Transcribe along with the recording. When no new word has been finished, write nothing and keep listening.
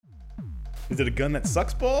Is it a gun that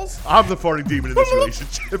sucks balls? I'm the farting demon in this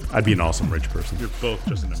relationship. I'd be an awesome rich person. You're both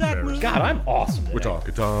just an embarrassment. God, I'm awesome today. We're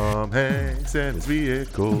talking Tom Hanks and his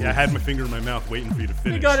vehicle. Yeah, I had my finger in my mouth waiting for you to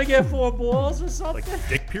finish. You gotta get 4 balls or something. Like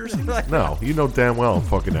dick piercing? No, you know damn well I'm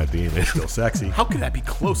fucking that demon. Still sexy. How could that be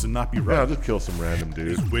close and not be Yeah, right? I'll just kill some random dude.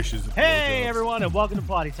 His wishes. Hey everyone, and welcome to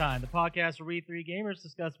Potty Time, the podcast where we three gamers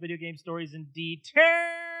discuss video game stories in detail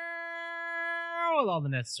with all the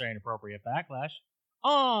necessary and appropriate backlash.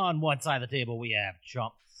 On one side of the table, we have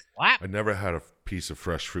Chump Slap. I never had a piece of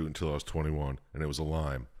fresh fruit until I was 21, and it was a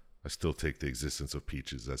lime. I still take the existence of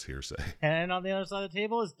peaches as hearsay. And on the other side of the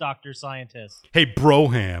table is Dr. Scientist. Hey,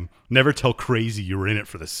 Broham, never tell crazy you were in it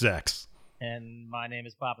for the sex. And my name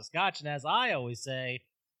is Papa Scotch, and as I always say,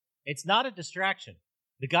 it's not a distraction.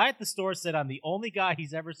 The guy at the store said I'm the only guy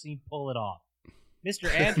he's ever seen pull it off.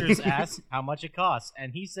 Mr. Andrews asked how much it costs,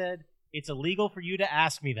 and he said, it's illegal for you to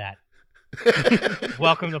ask me that.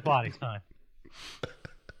 Welcome to Potty Time.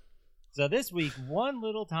 So this week, one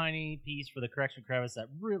little tiny piece for the correction crevice that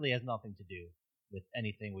really has nothing to do with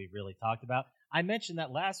anything we really talked about. I mentioned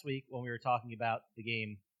that last week when we were talking about the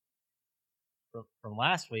game from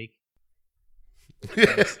last week.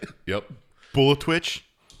 Yep. Bullet twitch?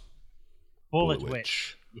 Bullet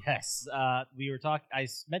Witch. Yes. We were talking. I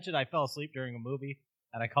mentioned I fell asleep during a movie,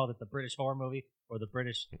 and I called it the British horror movie or the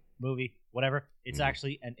British movie, whatever. It's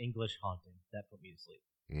actually an English haunting that put me to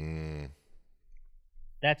sleep.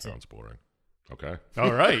 That's Sounds boring. Okay.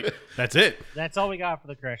 All right. That's it. That's all we got for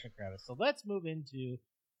the correction crevice. So let's move into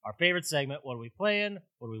our favorite segment. What are we playing?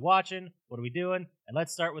 What are we watching? What are we doing? And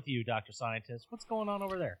let's start with you, Dr. Scientist. What's going on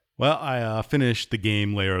over there? Well, I finished the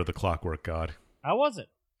game Lair of the Clockwork God. How was it?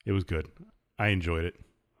 It was good. I enjoyed it.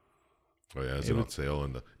 Oh, yeah. Is it on sale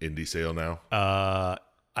in the indie sale now?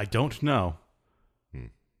 I don't know.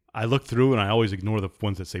 I look through and I always ignore the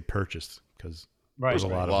ones that say purchased because there's a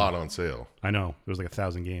lot of them. On sale. I know. There's like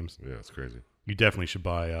 1,000 games. Yeah, it's crazy. You definitely should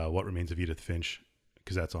buy What Remains of Edith Finch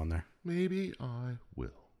because that's on there. Maybe I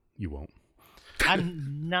will. You won't.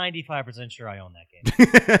 I'm 95% sure I own that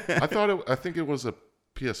game. I think it was a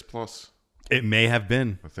PS Plus. It may have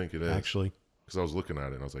been. I think it is. Actually. Because I was looking at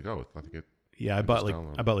it and I was like, oh, I think it. Yeah, I bought like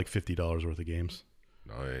 $50 worth of games.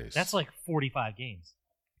 Nice. That's like 45 games.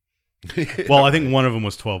 Well, I think one of them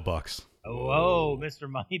was $12. Oh, Mr.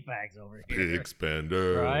 Moneybags over here. Big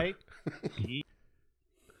spender. Right?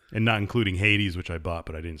 And not including Hades, which I bought,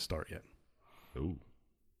 but I didn't start yet. Ooh.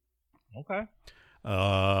 Okay.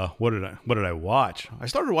 What did I watch? I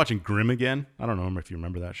started watching Grimm again. I don't know if you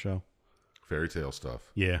remember that show. Fairy tale stuff.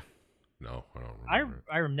 Yeah. No, I don't remember.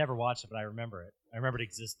 I never watched it, but I remember it. I remember it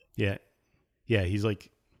existed. Yeah. Yeah, he's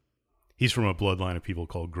from a bloodline of people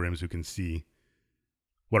called Grimms who can see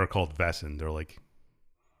what are called Vessen. They're like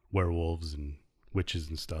werewolves and witches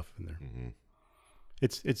and stuff. And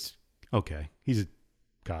it's okay. He's a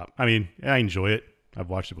cop. I mean, I enjoy it. I've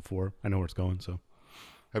watched it before. I know where it's going. So,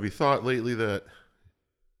 have you thought lately that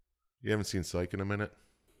you haven't seen Psych in a minute?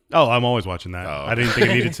 Oh, I'm always watching that. Oh. I didn't think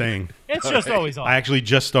it needed saying. It's just always on. I actually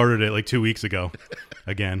just started it like 2 weeks ago.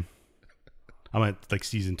 Again, I'm at like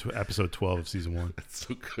episode 12 of season 1. That's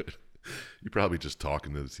so good. You're probably just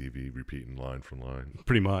talking to the TV, repeating line for line.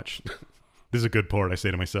 Pretty much. This is a good part, I say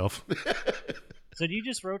to myself. So do you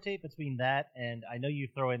just rotate between that and I know you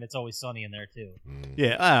throw in It's Always Sunny in there too?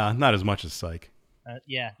 Yeah, not as much as Psych.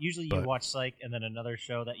 Yeah, usually you watch Psych and then another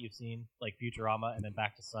show that you've seen, like Futurama, and then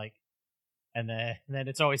back to Psych. And then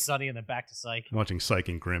It's Always Sunny and then back to Psych. I'm watching Psych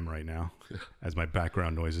and Grimm right now as my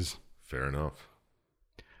background noises. Fair enough.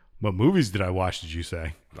 What movies did I watch, did you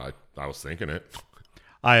say? I was thinking it.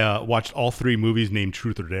 I watched all 3 movies named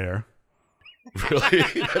Truth or Dare. Really?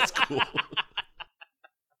 That's cool.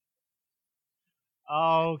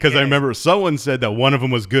 Oh, because I remember someone said that one of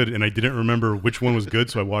them was good, and I didn't remember which one was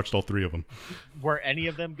good, so I watched all 3 of them. Were any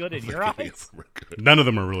of them good in your eyes? None of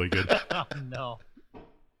them are really good. Oh, no.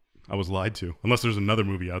 I was lied to. Unless there's another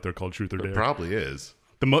movie out there called Truth or Dare. It probably is.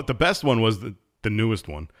 The best one was the newest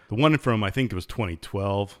one. The one from, I think it was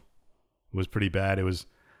 2012, was pretty bad. It was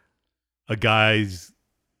a guy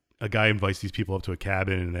invites these people up to a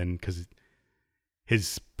cabin, and then because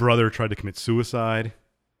his brother tried to commit suicide,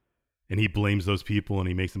 and he blames those people, and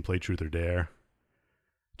he makes them play Truth or Dare,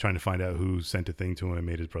 trying to find out who sent a thing to him and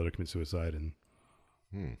made his brother commit suicide, and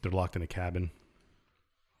they're locked in a cabin.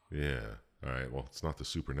 Yeah. All right. Well, it's not the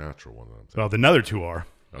supernatural one that I'm thinking. Well, the other 2 are.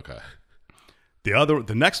 Okay.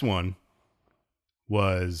 The next one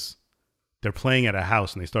was they're playing at a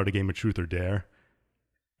house, and they start a game of Truth or Dare,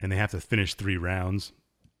 and they have to finish 3 rounds.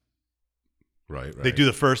 Right. They do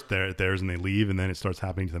the first theirs, and they leave, and then it starts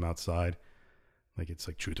happening to them outside. Like, it's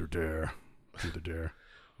like Truth or Dare. Truth or Dare.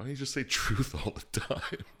 Why don't you just say truth all the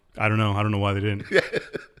time? I don't know why they didn't.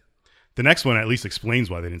 The next one at least explains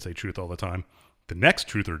why they didn't say truth all the time. The next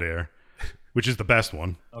Truth or Dare, which is the best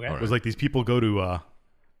one, Okay. was like these people go to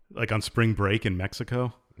like on spring break in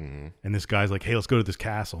Mexico, and this guy's like, "Hey, let's go to this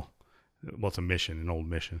castle." Well, it's a mission, an old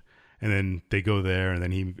mission, and then they go there, and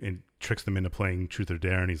then he tricks them into playing Truth or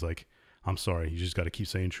Dare, and he's like, "I'm sorry, you just got to keep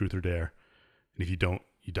saying Truth or Dare, and if you don't,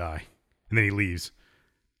 you die." And then he leaves,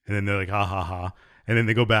 and then they're like, "Ha ha ha," and then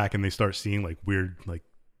they go back and they start seeing like weird, like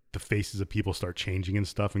the faces of people start changing and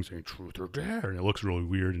stuff, and saying Truth or Dare, and it looks really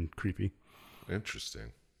weird and creepy.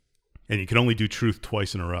 Interesting. And you can only do truth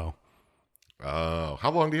twice in a row. Oh,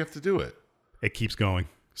 how long do you have to do it? It keeps going,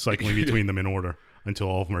 cycling between them in order until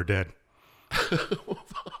all of them are dead.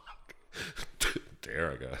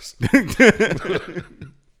 Dare, I guess.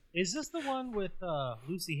 Is this the one with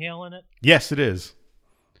Lucy Hale in it? Yes, it is.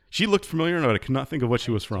 She looked familiar, but I could not think of what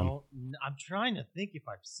she was from. I'm trying to think if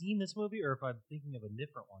I've seen this movie or if I'm thinking of a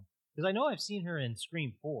different one. Because I know I've seen her in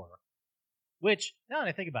Scream 4. Which, now that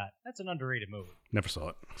I think about it, that's an underrated movie. Never saw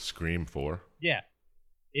it. Scream 4. Yeah.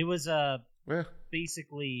 It was Yeah.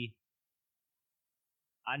 basically...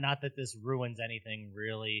 not that this ruins anything,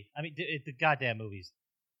 really. I mean, the goddamn movie's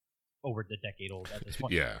over the decade old at this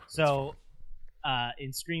point. Yeah. So,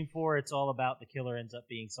 in Scream 4, it's all about the killer ends up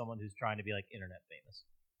being someone who's trying to be, like, internet famous.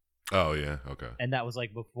 Oh, yeah. Okay. And that was,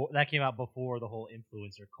 like, that came out before the whole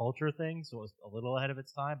influencer culture thing, so it was a little ahead of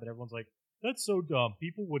its time, but everyone's like, that's so dumb.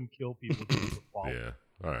 People wouldn't kill people because of quality. Yeah.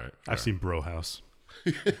 All right. I've seen Bro House.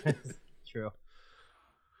 True.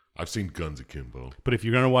 I've seen Guns Akimbo. But if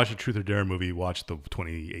you're going to watch a Truth or Dare movie, watch the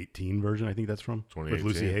 2018 version. I think that's from.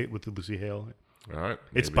 2018? With Lucy Hale. All right.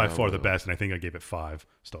 It's maybe by I far the will. best, and I think I gave it 5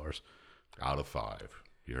 stars. Out of 5.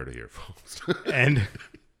 You heard it here, folks.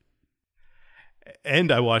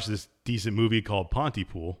 And I watched this decent movie called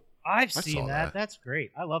Pontypool. I've saw seen that. That's great.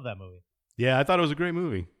 I love that movie. Yeah, I thought it was a great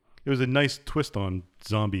movie. It was a nice twist on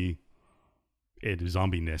zombiness,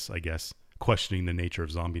 I guess, questioning the nature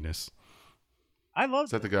of zombiness. I love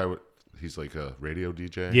Is that the guy with, he's like a radio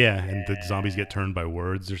DJ? Yeah, and the zombies get turned by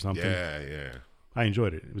words or something. Yeah. I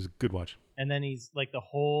enjoyed it. It was a good watch. And then he's like the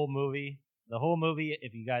whole movie,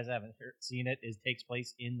 if you guys haven't seen it, takes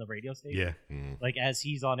place in the radio station. Yeah. Like as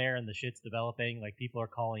he's on air and the shit's developing, like people are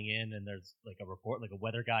calling in and there's like a report, like a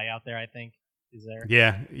weather guy out there, I think, is there.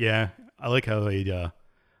 Yeah. I like how they,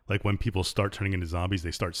 like when people start turning into zombies,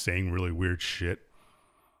 they start saying really weird shit.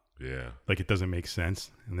 Yeah. Like it doesn't make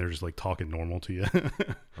sense, and they're just like talking normal to you.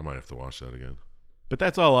 I might have to watch that again. But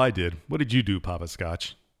that's all I did. What did you do, Papa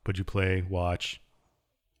Scotch? What'd you play, watch?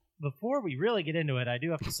 Before we really get into it, I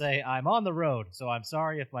do have to say I'm on the road, so I'm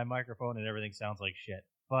sorry if my microphone and everything sounds like shit.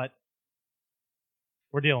 But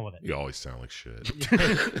we're dealing with it. You always sound like shit.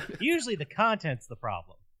 Usually the content's the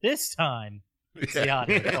problem. This time, it's the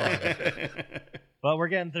audio quality. But we're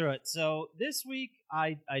getting through it. So this week,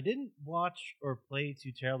 I didn't watch or play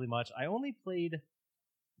too terribly much. I only played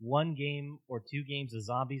 1 game or 2 games of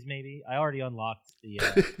zombies, maybe. I already unlocked the...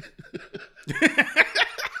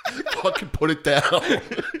 Fucking put it down.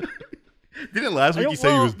 Didn't last week you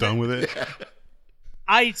say you was done with it?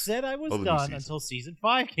 I said I was Other done season. until Season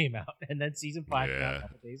 5 came out, and then Season 5 came out Yeah. a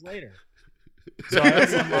couple days later. So I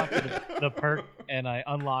also unlocked the perk, and I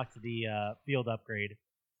unlocked the field upgrade.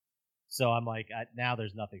 So I'm like, now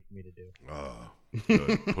there's nothing for me to do. Oh,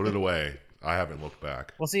 good. Put it away. I haven't looked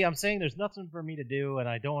back. Well, see, I'm saying there's nothing for me to do, and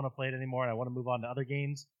I don't want to play it anymore, and I want to move on to other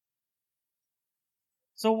games.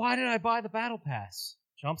 So why did I buy the Battle Pass?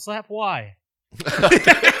 Jump slap, why?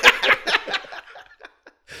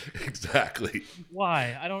 Exactly.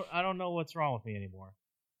 Why? I don't know what's wrong with me anymore.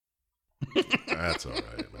 That's all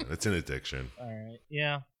right, man. It's an addiction. All right,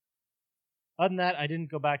 yeah. Other than that, I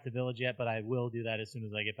didn't go back to Village yet, but I will do that as soon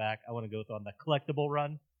as I get back. I want to go on the collectible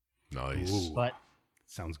run. Nice. Ooh. But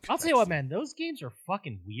Sounds good. I'll tell you what, man, those games are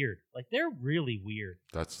fucking weird. Like, they're really weird.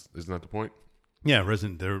 Isn't that the point? Yeah, there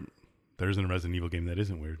isn't a Resident Evil game that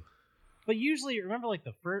isn't weird. But usually, remember, like,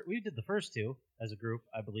 we did the first 2 as a group,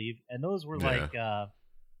 I believe, and those were Yeah.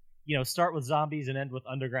 like, start with zombies and end with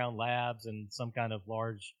underground labs and some kind of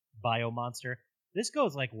large bio monster. This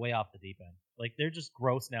goes, like, way off the deep end. Like, they're just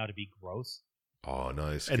gross now to be gross. Oh,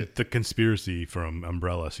 nice. And the conspiracy from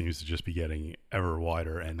Umbrella seems to just be getting ever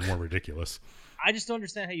wider and more ridiculous. I just don't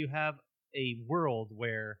understand how you have a world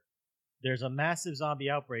where there's a massive zombie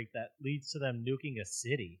outbreak that leads to them nuking a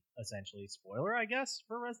city, essentially. Spoiler, I guess,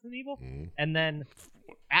 for Resident Evil. And then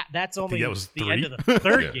that's only that was the 3. end of the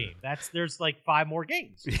third Yeah. game. There's like 5 more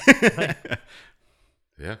games.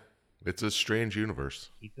 Yeah. It's a strange universe.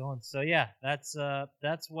 Keep going. So yeah, that's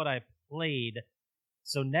what I played.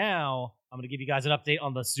 So now I'm gonna give you guys an update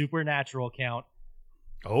on the Supernatural count.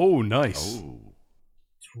 Oh, nice. Oh.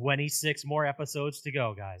 26 more episodes to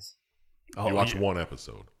go, guys. Oh, You watched one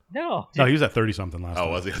episode. No. No, he was at 30 something last. Oh,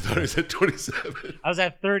 time. was he? I thought he said 27. I was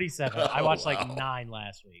at 37. I watched wow. like 9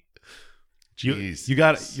 last week. Jeez.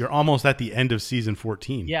 You're almost at the end of season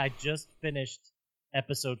 14. Yeah, I just finished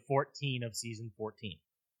episode 14 of season 14.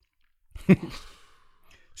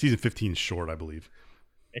 Season 15 is short, I believe.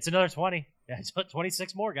 It's another 20. Yeah, it's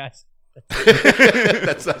 26 more, guys.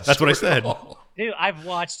 That's what I said. Dude, I've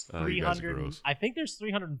watched Oh, you guys are 300. gross. I think there's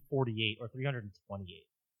 348 or 328.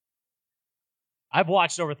 I've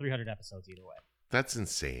watched over 300 episodes either way. That's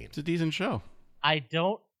insane. It's a decent show. I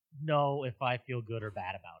don't know if I feel good or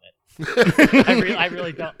bad about it. I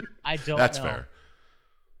really don't. I don't That's know. fair.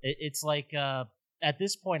 It's like at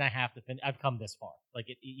this point I have to finish. I've come this far. Like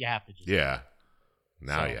you have to just. Yeah.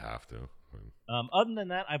 Now So- you have to. Other than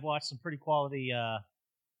that, I've watched some pretty quality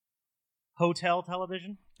hotel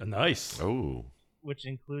television, Nice. Oh. which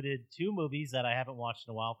included 2 movies that I haven't watched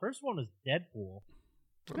in a while. First one was Deadpool.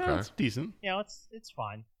 Okay. Yeah, it's decent. You know, it's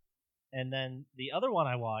fine. And then the other one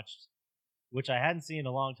I watched, which I hadn't seen in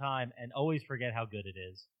a long time and always forget how good it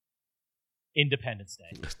is, Independence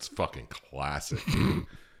Day. It's fucking classic.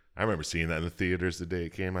 I remember seeing that in the theaters the day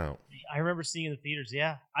it came out. I remember seeing it in the theaters.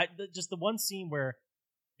 Yeah, just the one scene where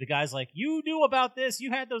the guy's like, "You knew about this.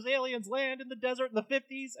 You had those aliens land in the desert in the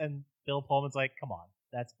 50s," and Bill Pullman's like, "Come on,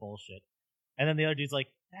 that's bullshit." And then the other dude's like,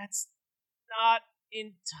 "That's not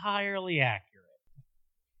entirely accurate."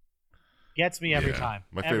 Gets me every Yeah. time.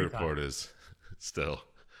 My Every favorite time. part is still,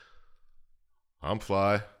 I'm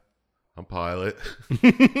fly, I'm pilot.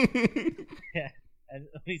 And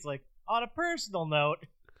he's like, on a personal note,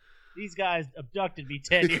 these guys abducted me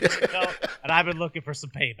 10 years ago, and I've been looking for some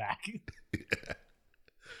payback.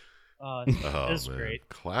 Oh, It's man. great.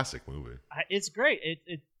 Classic movie. It's great.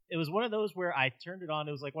 It was one of those where I turned it on.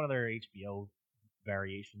 It was like one of their HBO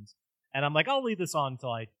variations, and I'm like, I'll leave this on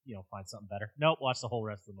until I find something better. Nope, watch the whole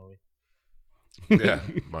rest of the movie. Yeah,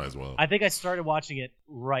 might as well. I think I started watching it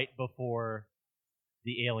right before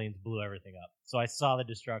the aliens blew everything up, so I saw the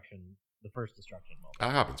first destruction moment.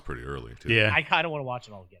 That happens pretty early, too. Yeah. I kind of want to watch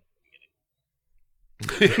it all again.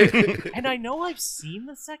 And I know I've seen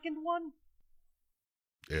the second one.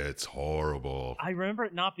 It's horrible. I remember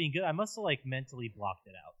it not being good. I must have mentally blocked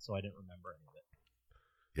it out, so I didn't remember any of it.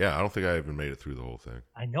 Yeah, I don't think I even made it through the whole thing.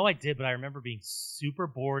 I know I did, but I remember being super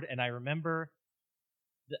bored, and I remember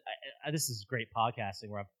this is great podcasting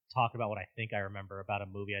where I'm talking about what I think I remember about a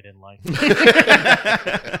movie I didn't like.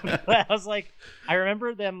 But I was like, I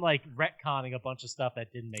remember them retconning a bunch of stuff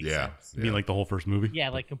that didn't make sense. You mean like the whole first movie?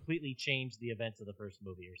 Yeah, completely changed the events of the first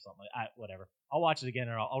movie or something. Whatever. I'll watch it again,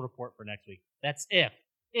 and I'll report for next week. That's if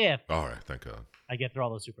All right, thank God. I get through all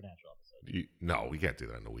those Supernatural episodes. No, we can't do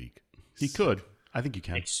that in a week. He could. I think you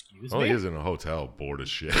can. Excuse Oh, me? he is in a hotel, bored as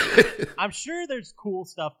shit. I'm sure there's cool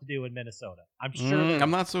stuff to do in Minnesota. I'm sure.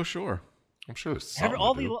 I'm not so sure. I'm sure there's something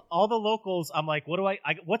all to do. the locals. I'm like,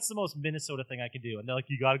 what's the most Minnesota thing I can do? And they're like,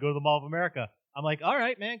 you got to go to the Mall of America. I'm like, all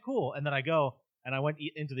right, man, cool. And then I go and I went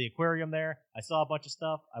into the aquarium there. I saw a bunch of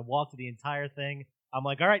stuff. I walked the entire thing. I'm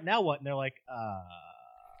like, all right, now what? And they're like,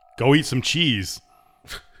 Go eat some cheese.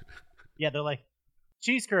 yeah, they're like,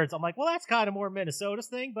 cheese curds. I'm like, well, that's kind of more Minnesota's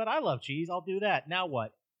thing, but I love cheese. I'll do that. Now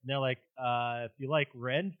what? And they're like, if you like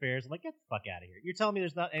Ren fairs, I'm like, get the fuck out of here. You're telling me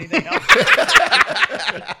there's not anything else?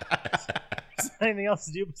 Anything else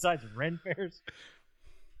to do besides Ren fairs?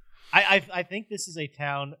 I think this is a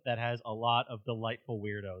town that has a lot of delightful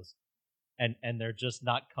weirdos, and they're just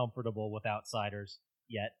not comfortable with outsiders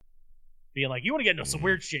yet. Being like, you want to get into some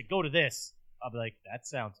weird shit? Go to this. I'll be like, that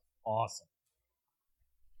sounds awesome.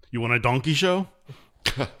 You want a donkey show?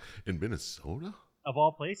 In Minnesota? Of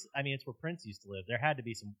all places, I mean, it's where Prince used to live. There had to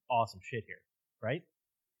be some awesome shit here, right?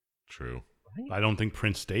 True. Right? I don't think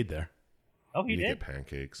Prince stayed there. Oh, he You did. get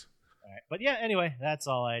pancakes. All right. But yeah, anyway, that's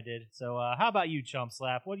all I did. So how about you, Chump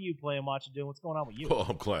Slap? What are you playing, watching, doing? What's going on with you? Well,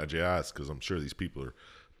 I'm glad you asked because I'm sure these people are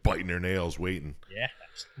biting their nails waiting. Yeah.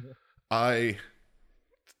 I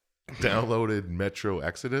downloaded Metro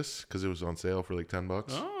Exodus because it was on sale for like $10.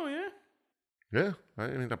 Oh, yeah. Yeah, I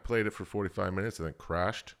mean, I played it for 45 minutes and then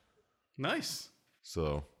crashed. Nice.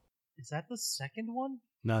 So Is that the second one?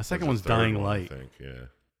 No, the second there's a one's third Dying one, Light. I think, yeah.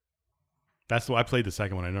 That's why I played the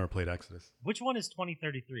second one. I never played Exodus. Which one is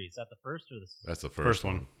 2033? Is that the first or the That's the First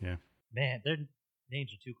one. Yeah. Man, their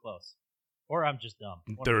names are too close. Or I'm just dumb.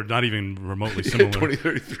 One They're of not even remotely similar.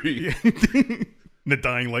 2033. The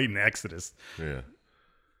Dying Light and Exodus. Yeah.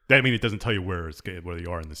 I mean, it doesn't tell you where they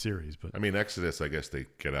are in the series, but I mean, Exodus, I guess they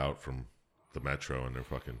get out from the Metro and they're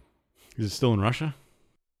fucking... is it still in Russia?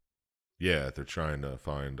 Yeah, they're trying to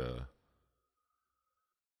find the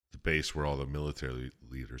base where all the military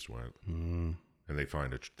leaders went. Mm. and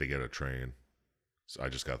they get a train. So I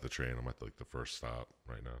just got the train. I'm at like the first stop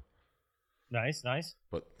right now. Nice.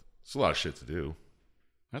 But it's a lot of shit to do.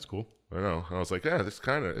 That's cool. I know. I was like, yeah, it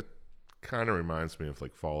kind of reminds me of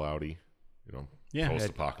like Fallout-y, Yeah.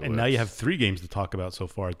 post-apocalypse. And now you have 3 games to talk about so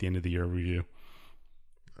far at the end of the year review.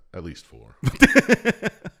 At least 4.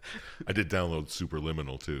 I did download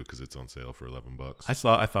Superliminal too because it's on sale for $11.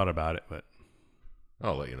 I thought about it, but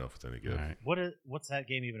I'll let you know if it's any good. all right. What's that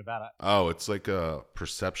game even about? Oh, it's like a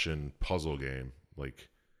perception puzzle game. Like,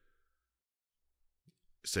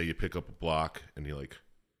 say you pick up a block and you like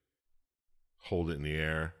hold it in the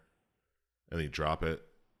air, and then you drop it,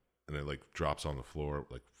 and it like drops on the floor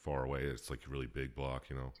like far away. It's like a really big block,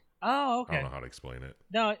 Oh, I okay. don't know how to explain it.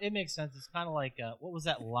 No, it makes sense. It's kind of like what was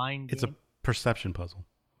that line? It's a game? perception puzzle.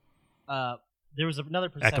 There was another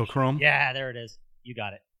perception. Echochrome? Yeah, there it is. You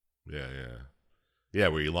got it. Yeah,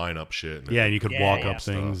 where you line up shit. And Yeah, you could Yeah, walk yeah. up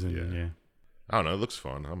things. Stuff, And, yeah. yeah. I don't know. It looks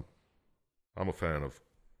fun. I'm a fan of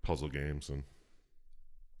puzzle games, and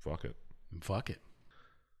fuck it. Fuck it.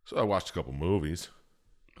 So I watched a couple movies.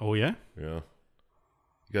 Oh, yeah? Yeah.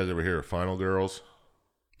 You guys ever hear of Final Girls?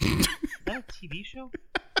 Is that a TV show?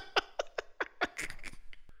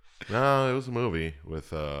 No, it was a movie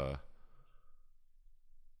with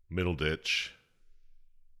Middleditch,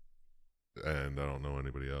 and I don't know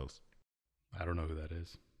anybody else. I don't know who that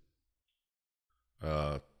is.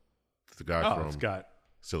 The guy It's from got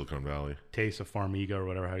Silicon Valley. Taysa Farmiga or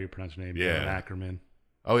whatever, how you pronounce your name. Yeah. Alan Ackerman.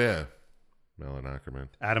 Oh yeah, Malin Ackerman.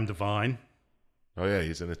 Adam Devine. Oh yeah,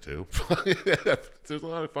 he's in it too. There's a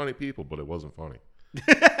lot of funny people, but it wasn't funny.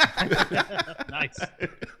 Nice.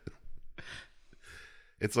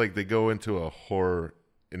 It's like they go into an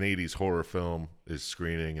 80s horror film is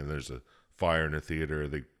screening, and there's a fire in a theater.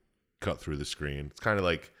 They cut through the screen. It's kind of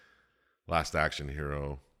like Last Action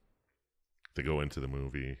Hero. They go into the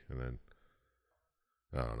movie, and then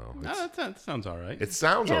I don't know. No, that sounds all right. It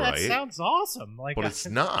sounds Yeah, all that right, sounds awesome. Like, but it's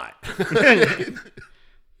not.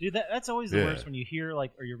 dude, that's always the Yeah. worst when you hear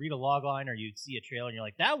or you read a log line or you see a trailer and you're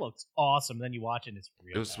like, that looks awesome. Then you watch it and it's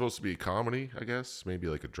real. It was supposed to be a comedy, I guess, maybe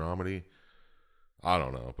like a dramedy. I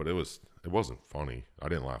don't know, but it wasn't funny. I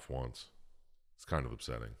didn't laugh once. It's kind of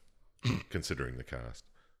upsetting, considering the cast.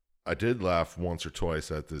 I did laugh once or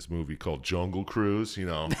twice at this movie called Jungle Cruise.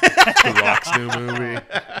 The Rock's new movie.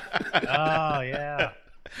 Oh yeah.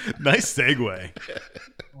 Nice segue.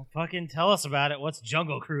 Well, fucking tell us about it. What's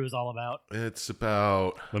Jungle Cruise all about? It's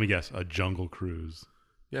about Let me guess. A jungle cruise.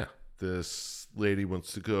 this lady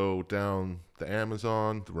wants to go down the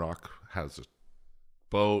Amazon. The Rock has a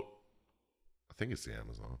boat. I think it's the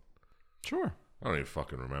Amazon. Sure. I don't even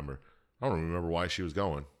fucking remember. I don't remember why she was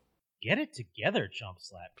going. Get it together, Chump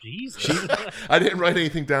Slap. Jesus. I didn't write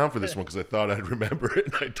anything down for this one because I thought I'd remember it,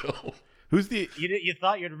 and I don't. Who's the You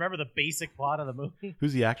thought you'd remember the basic plot of the movie?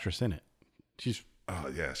 Who's the actress in it? She's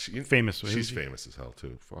Yeah, famous. She's famous as hell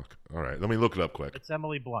too. Fuck. All right, let me look it up quick. It's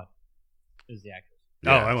Emily Blunt, is the actress. Oh,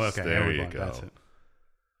 Yes, okay. There Emily you Blunt, go. That's it.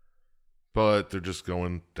 But they're just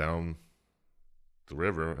going down the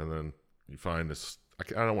river, and then you find this. I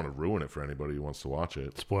don't want to ruin it for anybody who wants to watch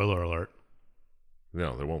it. Spoiler alert.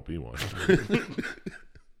 No, there won't be one.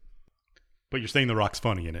 But you're saying The Rock's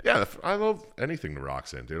funny in it. Yeah, I love anything The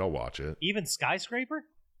Rock's in, dude. I'll watch it. Even Skyscraper?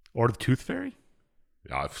 Or The Tooth Fairy?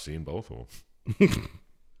 Yeah, I've seen both of them.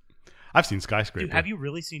 I've seen Skyscraper. Dude, have you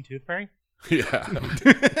really seen Tooth Fairy? Yeah.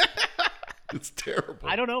 It's terrible.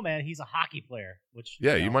 I don't know, man. He's a hockey player, which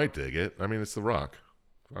Yeah, you might dig it. I mean, it's The Rock.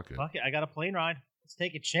 Fuck it. Fuck it, I got a plane ride. Let's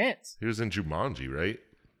take a chance. He was in Jumanji, right?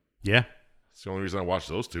 Yeah. It's the only reason I watched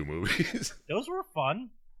those 2 movies. Those were fun.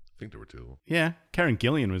 I think there were 2. Yeah. Karen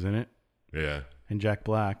Gillian was in it. Yeah. And Jack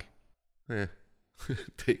Black.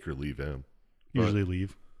 Take or leave him. Usually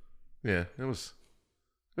leave. Yeah, it was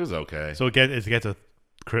okay. So it gets a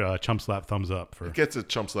chump slap thumbs up for. It gets a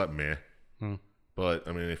chump slap meh. Hmm. But,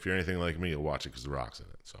 I mean, if you're anything like me, you'll watch it because The Rock's in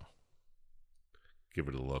it. So give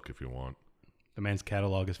it a look if you want. The man's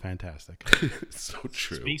catalog is fantastic. It's so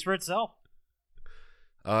true. Speaks for itself.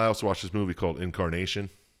 I also watched this movie called Incarnation.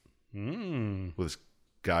 Mm. Where this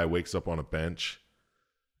guy wakes up on a bench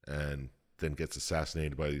and then gets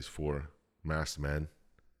assassinated by these 4 masked men.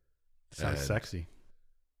 Sounds And sexy.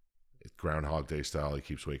 Groundhog Day style. He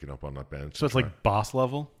keeps waking up on that bench. So it's like boss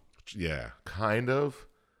level? Yeah, kind of.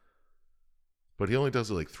 But he only does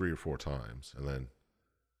it like 3 or 4 times. And then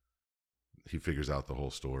he figures out the whole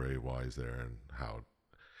story, why he's there and how.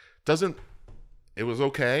 It was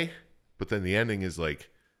okay, but then the ending is like,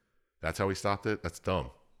 that's how he stopped it? That's dumb.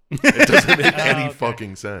 It doesn't make any Okay.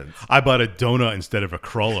 fucking sense. I bought a donut instead of a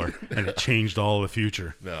crawler, and it changed all the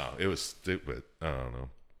future. No, it was stupid. I don't know.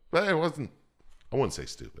 But it wasn't, I wouldn't say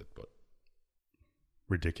stupid, but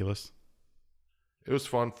ridiculous. It was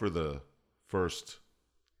fun for the first,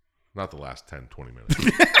 not the last 10, 20 minutes.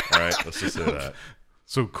 All right, let's just say that.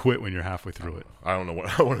 So quit when you're halfway through it. I don't know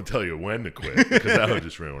what I want to tell you when to quit because that would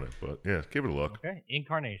just ruin it. But yeah, give it a look. Okay,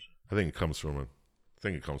 Incarnation. I think it comes from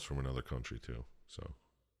another country too. So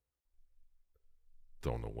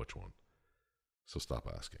don't know which one. So stop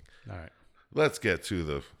asking. All right. Let's get to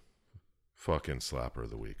the fucking slapper of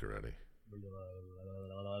the week already.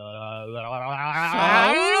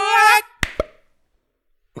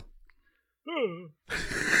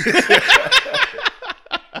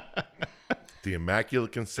 The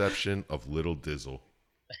Immaculate Conception of Little Dizzle.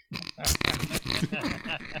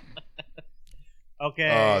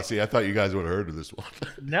 Okay. See, I thought you guys would have heard of this one.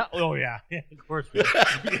 No. Oh yeah. Of course. We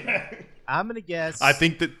I'm gonna guess. I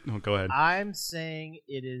think that. Oh, go ahead. I'm saying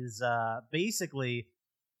it is basically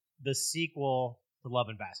the sequel to Love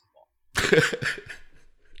and Basketball.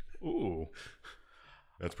 Ooh.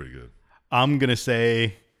 That's pretty good. I'm gonna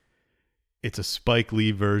say it's a Spike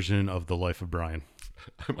Lee version of The Life of Brian.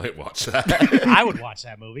 I might watch that. I would watch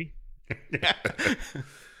that movie.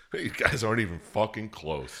 You guys aren't even fucking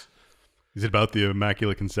close. Is it about the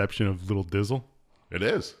Immaculate Conception of Little Dizzle? It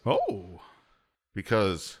is. Oh.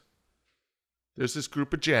 Because there's this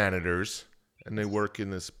group of janitors, and they work in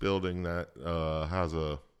this building that has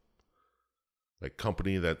a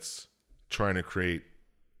company that's trying to create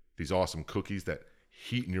these awesome cookies that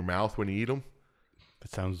heat in your mouth when you eat them. That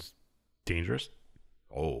sounds dangerous.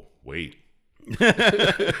 Oh, wait.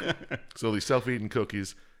 So these self-eating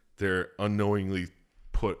cookies, they're unknowingly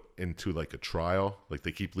put into like a trial. Like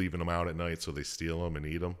they keep leaving them out at night, so they steal them and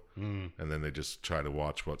eat them. And then they just try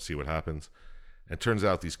to see what happens. And it turns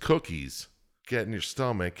out these cookies get in your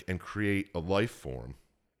stomach and create a life form.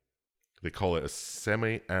 They call it a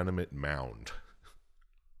semi-animate mound.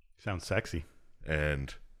 Sounds sexy.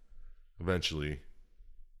 And eventually,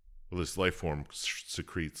 this life form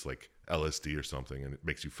secretes like LSD or something, and it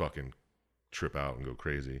makes you fucking trip out and go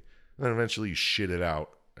crazy. And then eventually you shit it out,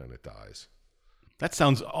 and it dies. That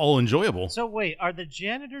sounds all enjoyable. So wait, are the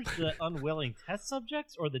janitors the unwilling test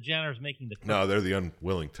subjects, or the janitors making the cookies? No, they're the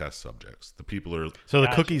unwilling test subjects. The people are... So the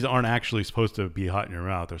Gotcha. cookies aren't actually supposed to be hot in your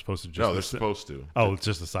mouth. They're supposed to just... No, they're supposed to. Oh, it's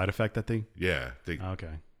just a side effect, that thing? Yeah.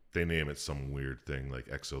 Okay. They name it some weird thing like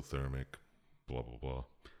exothermic, blah, blah, blah.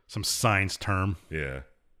 Some science term. Yeah.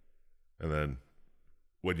 And then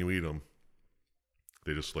when you eat them,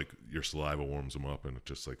 they just like your saliva warms them up and it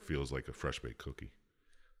just like feels like a fresh baked cookie,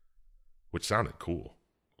 which sounded cool.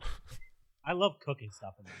 I love cooking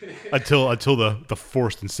stuff. In there. Until the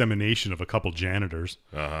forced insemination of a couple janitors.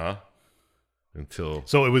 Uh-huh. Until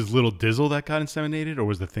So it was Little Dizzle that got inseminated, or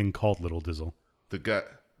was the thing called Little Dizzle? the guy...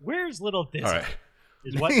 Where's Little Dizzle? All right.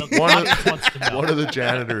 Is what the One audience wants to know. One of the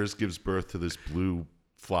janitors gives birth to this blue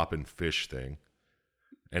flopping fish thing,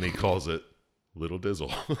 and he calls it Little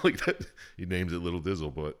Dizzle. Like that, he names it Little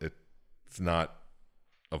Dizzle, but it's not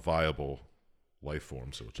a viable life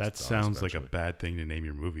form. So it just That dies sounds like a eventually. bad thing to name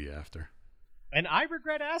your movie after. And I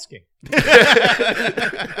regret asking.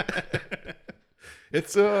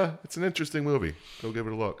 It's an interesting movie. Go give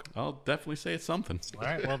it a look. I'll definitely say it's something. All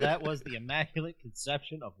right, well, that was the Immaculate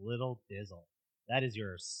Conception of Little Dizzle. That is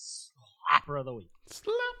your slapper of the week.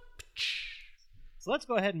 Slap. So let's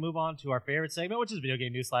go ahead and move on to our favorite segment, which is video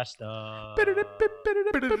game news / stuff.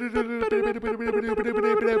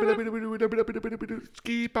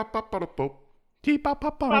 Ski pop pop pop pop.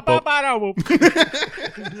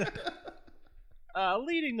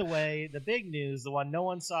 Leading the way, the big news, the one no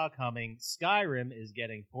one saw coming, Skyrim is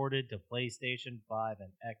getting ported to PlayStation 5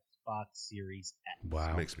 and Xbox Series X.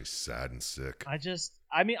 Wow. Makes me sad and sick.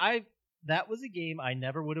 That was a game I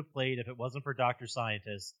never would have played if it wasn't for Dr.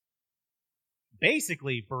 Scientist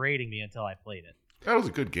basically berating me until I played it. That was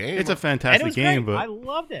a good game. It's a And it fantastic was game, great. but I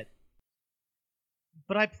loved it.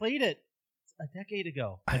 But I played it a decade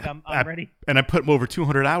ago. Like I'm ready. And I put over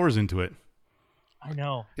 200 hours into it. I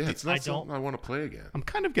know. Yeah, it's not something I want to play again. I'm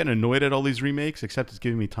kind of getting annoyed at all these remakes, except it's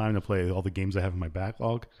giving me time to play all the games I have in my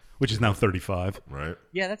backlog, which is now 35. Right?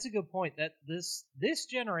 Yeah, that's a good point. That this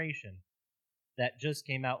generation that just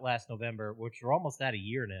came out last November, which we're almost at a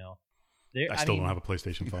year now. I still don't have a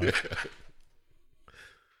PlayStation 5.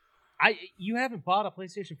 You haven't bought a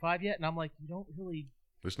PlayStation 5 yet, and I'm like, you don't really.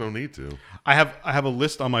 There's no need to. I have a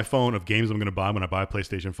list on my phone of games I'm going to buy when I buy a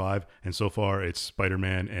PlayStation 5, and so far it's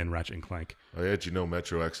Spider-Man and Ratchet and Clank. Oh yeah, did you know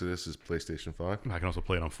Metro Exodus is PlayStation 5? I can also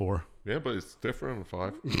play it on 4. Yeah, but it's different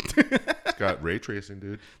on 5. It's got ray tracing,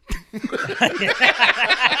 dude.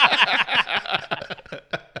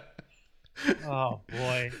 Oh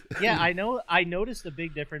boy. Yeah, I know. I noticed a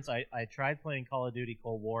big difference. I tried playing Call of Duty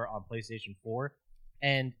Cold War on PlayStation 4,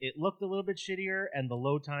 and it looked a little bit shittier, and the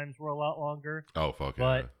load times were a lot longer. Oh, fuck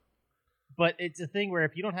But- yeah. But it's a thing where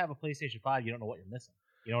if you don't have a PlayStation 5, you don't know what you're missing.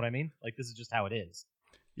 You know what I mean? Like, this is just how it is.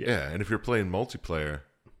 Yeah, and if you're playing multiplayer,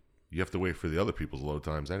 you have to wait for the other people's load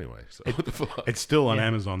times anyway. So what the fuck? It's still on Yeah.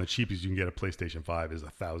 Amazon. The cheapest you can get a PlayStation 5 is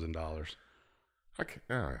 $1,000 I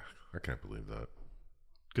can't believe that.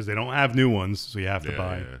 because they don't have new ones, so you have to Yeah,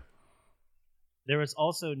 buy. yeah. There was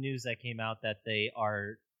also news that came out that they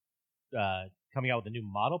are coming out with a new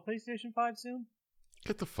model PlayStation 5 soon.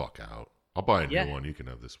 Get the fuck out. I'll buy a Yeah. new one. You can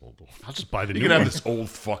have this old one. I'll just buy the You new can one. have this old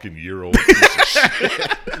fucking year-old piece of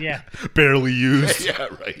shit. Yeah. Barely used. Yeah,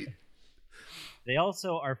 right. They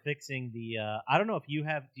also are fixing the. I don't know if you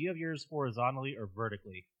have. Do you have yours horizontally or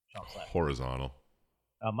vertically? Chomp-slap? Horizontal.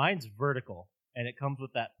 Mine's vertical, and it comes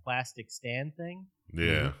with that plastic stand thing.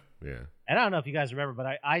 Yeah, yeah. And I don't know if you guys remember,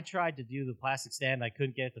 but I tried to do the plastic stand. I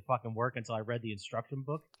couldn't get it to fucking work until I read the instruction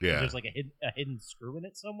book. Yeah. There's like a hidden screw in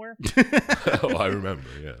it somewhere. Oh, I remember.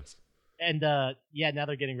 Yes. And now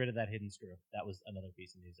they're getting rid of that hidden screw. That was another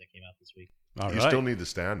piece of news that came out this week. All You right. still need the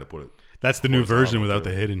stand to put it. That's the new horizontal version without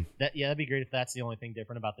too. the hidden. That'd be great if that's the only thing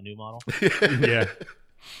different about the new model. Yeah.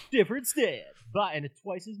 Different stand, and it's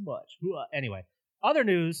twice as much. Anyway, other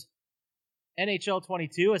news: NHL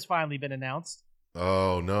 22 has finally been announced.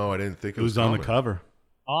 Oh no, I didn't think it was Who's on the coming. cover?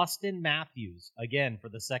 Austin Matthews again for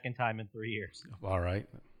the second time in 3 years. All right.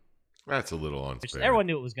 That's a little Which unfair. everyone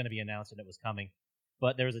knew it was going to be announced and it was coming.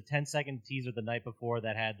 But there was a 10-second teaser the night before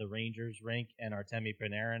that had the Rangers rink and Artemi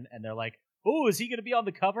Panarin, and they're like, "Oh, is he going to be on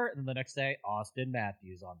the cover?" And then the next day, Austin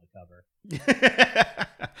Matthews on the cover.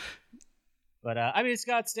 But I mean, it's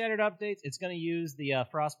got standard updates. It's going to use the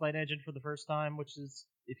Frostbite engine for the first time, which is,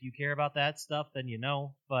 if you care about that stuff, then you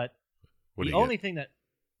know. But What do the you only thing that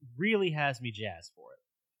really has me jazzed for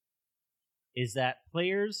it is that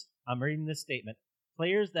players, I'm reading this statement,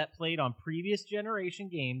 players that played on previous generation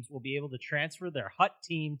games will be able to transfer their HUT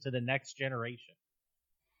team to the next generation.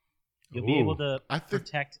 You'll be able to I think-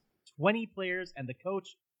 protect 20 players and the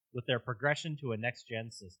coach with their progression to a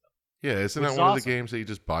next-gen system. Yeah, isn't Which that is one of the awesome. games that you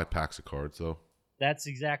just buy packs of cards though? That's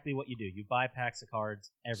exactly what you do. You buy packs of cards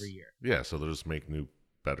every year. Yeah, so they'll just make new,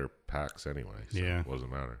 better packs anyway. So Yeah. it doesn't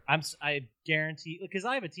matter. I guarantee, because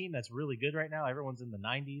I have a team that's really good right now. Everyone's in the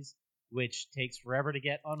 90s, which takes forever to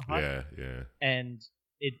get on HUT. Yeah, yeah. And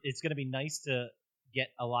it's going to be nice to get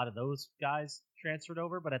a lot of those guys transferred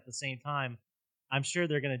over, but at the same time, I'm sure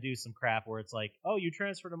they're going to do some crap where it's like, oh, you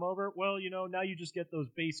transferred them over? Well, now you just get those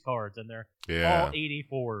base cards, and they're Yeah. all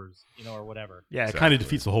 84s, or whatever. Yeah, it kind Exactly. of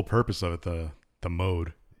defeats the whole purpose of it, the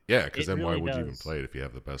mode. Yeah, because It then why really would you even does. play it if you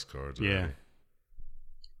have the best cards? Yeah.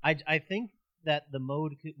 already? I think that the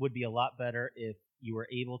mode would be a lot better if you were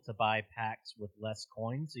able to buy packs with less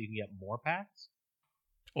coins so you can get more packs.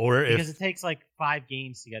 Or Because if it takes like 5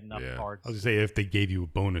 games to get enough Yeah. cards. I was gonna say if they gave you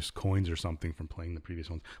bonus coins or something from playing the previous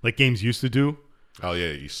ones, like games used to do. Oh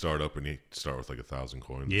yeah, you start up and you start with like 1,000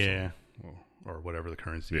 coins. or Yeah, or whatever the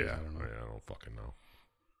currency something. is. Yeah. I don't know. Yeah, I don't fucking know.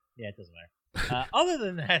 Yeah, it doesn't matter. Other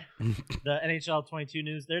than that, the NHL 22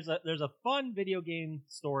 news. There's a fun video game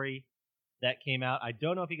story that came out. I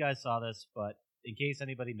don't know if you guys saw this, but in case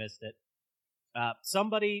anybody missed it,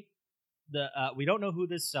 we don't know who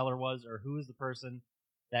this seller was or who is the person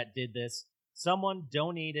that did this. Someone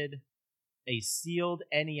donated a sealed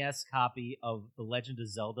NES copy of The Legend of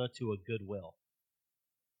Zelda to a Goodwill,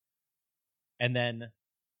 and then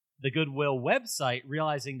the Goodwill website,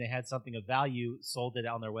 realizing they had something of value, sold it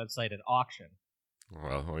on their website at auction.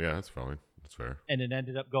 Well, oh yeah, that's fine. That's fair. And it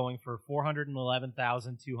ended up going for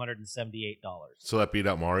 $411,278. So that beat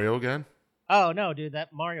out Mario again? Oh, no, dude.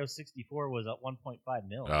 That Mario 64 was at $1.5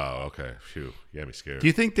 million. Oh, okay. Phew. You got me scared. Do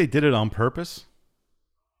you think they did it on purpose,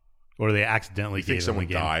 or they accidentally You think gave someone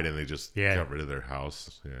them again? died and they just Yeah. got rid of their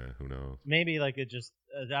house? Yeah, who knows? Maybe like it just,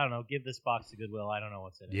 I don't know, give this box to Goodwill. I don't know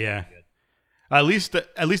what's in it. Yeah. Good. At least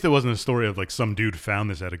it wasn't a story of like some dude found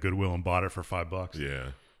this at a Goodwill and bought it for $5.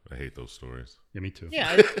 Yeah, I hate those stories. Yeah, me too.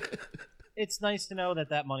 Yeah, it's nice to know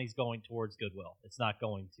that money's going towards Goodwill. It's not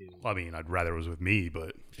going to... I mean, I'd rather it was with me,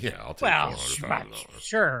 but Yeah, I'll take Well, $400,000.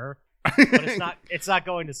 sure. But it's not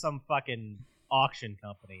going to some fucking auction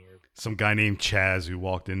company. Or some guy named Chaz who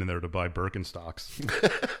walked in there to buy Birkenstocks.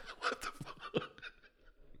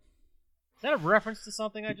 Is that a reference to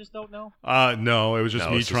something I just don't know? No, it was just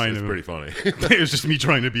No, me it's trying it's to. pretty funny. It was just me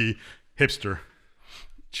trying to be hipster.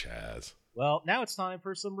 Chaz. Well, now it's time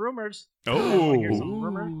for some rumors. Oh, Wanna hear some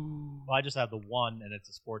rumor? Well, I just have the one, and it's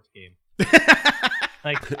a sports game.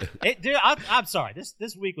 Dude, I'm sorry.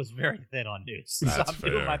 This week was very thin on news. So That's I'm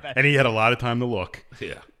doing fair. my best. and he had a lot of time to look.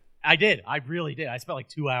 Yeah. I did. I really did. I spent like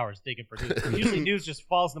 2 hours digging for news. Usually news just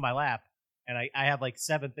falls into my lap, And I have like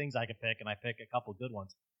 7 things I can pick, and I pick a couple good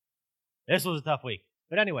ones. This was a tough week.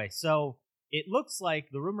 But anyway, so it looks like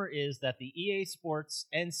the rumor is that the EA Sports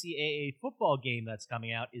NCAA football game that's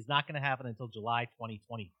coming out is not going to happen until July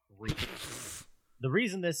 2023. The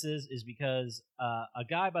reason this is because a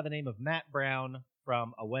guy by the name of Matt Brown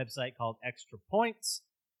from a website called Extra Points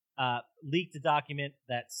leaked a document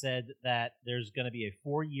that said that there's going to be a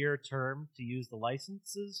 4-year term to use the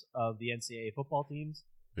licenses of the NCAA football teams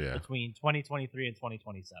between 2023 and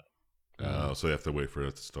 2027. So they have to wait for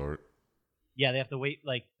it to start? Yeah, they have to wait.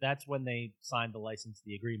 Like, that's when they signed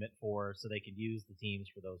the agreement so they can use the teams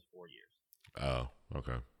for those 4 years. Oh,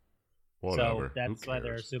 okay. Whatever. So that's why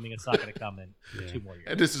they're assuming it's not going to come in 2 more years.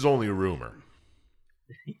 And this is only a rumor.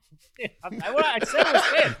 I said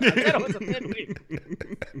it was a thin week.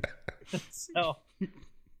 So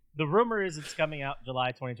the rumor is it's coming out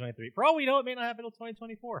July 2023. For all we know, it may not happen until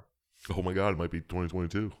 2024. Oh my God, it might be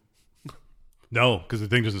 2022. No, because the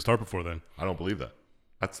thing doesn't start before then. I don't believe that.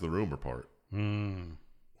 That's the rumor part.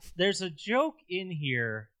 There's a joke in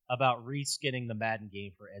here about reskinning the Madden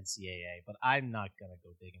game for NCAA, but I'm not going to go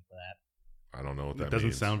dig into that. I don't know what that It doesn't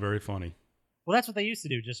means. sound very funny. Well, that's what they used to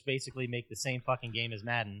do. Just basically make the same fucking game as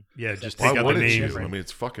Madden. Yeah, just Why take out the wouldn't you? names. I mean,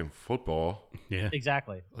 it's fucking football. Yeah.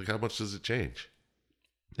 Exactly. Like, how much does it change?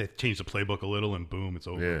 They change the playbook a little and boom, it's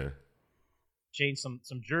over. Yeah. Change some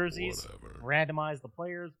jerseys, Whatever. randomize the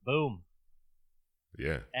players, boom.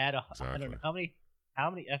 Yeah. Add I Exactly. don't know how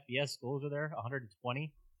many FBS schools are there?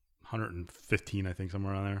 120? 115, I think,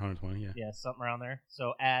 somewhere around there. 120, yeah. Yeah, something around there.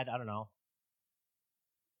 So add, I don't know,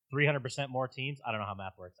 300% more teams. I don't know how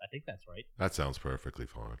math works. I think that's right. That sounds perfectly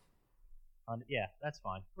fine. Yeah, that's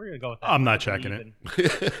fine. We're gonna go with that. I'm not We're checking even. Who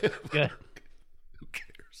Good.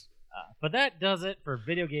 cares? But that does it for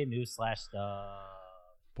video game news / stuff.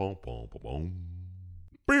 Boom, boom, boom, boom.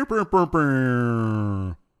 Brr, brr, brr,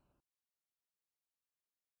 brr.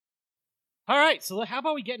 All right, so how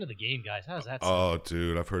about we get into the game, guys? How does that sound? Oh,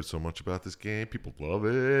 dude, I've heard so much about this game. People love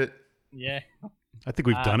it. Yeah. I think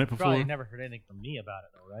we've done it before. Probably never heard anything from me about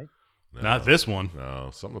it, though, right? No, Not this one. No,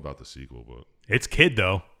 something about the sequel, but It's kid,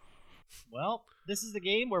 though. Well, this is the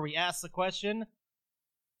game where we ask the question,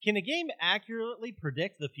 can a game accurately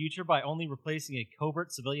predict the future by only replacing a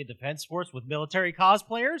covert civilian defense force with military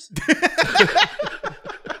cosplayers?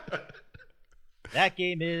 That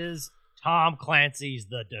game is Tom Clancy's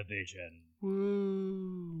The Division.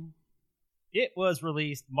 woo. It was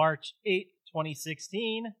released March 8,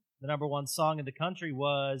 2016. The number 1 song in the country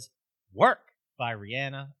was Work by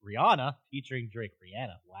Rihanna featuring Drake.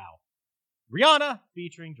 Rihanna, wow. Rihanna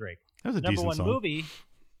featuring Drake. That was a Number decent 1 song. movie,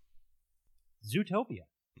 Zootopia.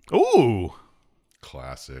 Ooh.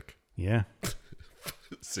 Classic. Yeah.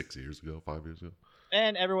 6 years ago, 5 years ago.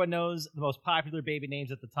 And everyone knows the most popular baby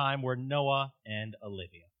names at the time were Noah and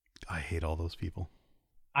Olivia. I hate all those people.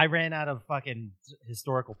 I ran out of fucking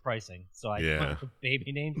historical pricing, so I Yeah. put the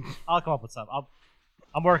baby names. I'll come up with some.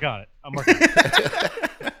 I'm working on it.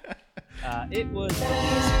 It was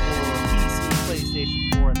released for PC,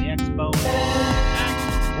 PlayStation 4, and the Xbox.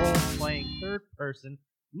 Action role-playing third-person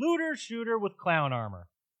looter shooter with clown armor.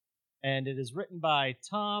 And it is written by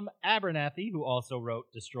Tom Abernathy, who also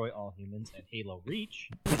wrote Destroy All Humans and Halo Reach.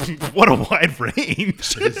 What a wide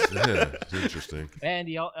range. It's interesting. And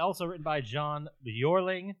he also written by John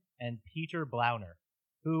Bjorling and Peter Blauner,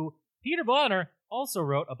 who Peter Blauner also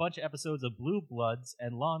wrote a bunch of episodes of Blue Bloods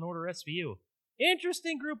and Law & Order SVU.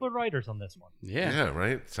 Interesting group of writers on this one. Yeah,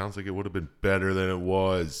 right? Sounds like it would have been better than it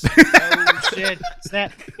was. Oh, shit.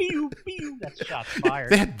 Snap. Pew, pew. That's shots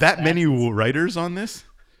fired. They had that many writers on this?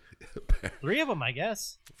 3 of them, I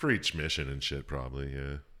guess. For each mission and shit, probably,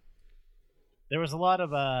 yeah. There was a lot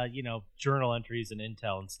of, journal entries and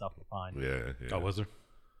intel and stuff to find. Yeah. Oh, was there?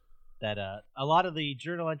 That a lot of the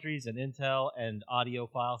journal entries and intel and audio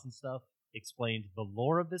files and stuff explained the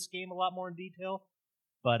lore of this game a lot more in detail.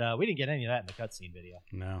 But we didn't get any of that in the cutscene video.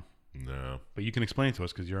 No. No. But you can explain it to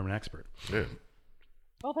us because you're an expert. Yeah.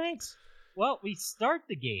 Well, thanks. Well, we start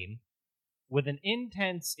the game with an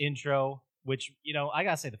intense intro, which, I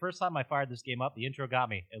gotta say, the first time I fired this game up, the intro got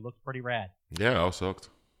me. It looked pretty rad. Yeah, I was sucked.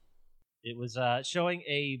 It was showing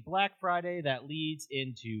a Black Friday that leads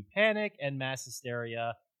into panic and mass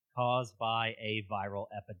hysteria caused by a viral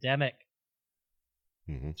epidemic.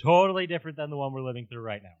 Mm-hmm. Totally different than the one we're living through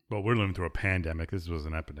right now. Well, we're living through a pandemic. This was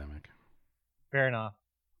an epidemic. Fair enough.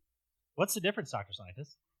 What's the difference, Dr.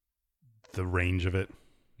 Scientist? The range of it.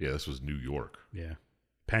 Yeah, this was New York. Yeah.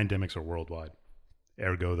 Pandemics are worldwide.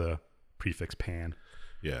 Ergo the prefix pan.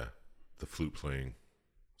 Yeah. The flute playing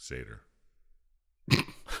satyr.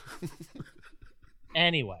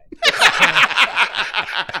 Anyway.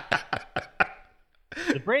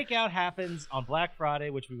 The breakout happens on Black Friday,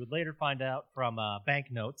 which we would later find out from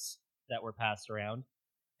banknotes that were passed around.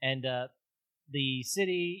 And the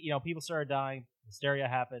city, people started dying. Hysteria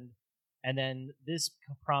happened. And then this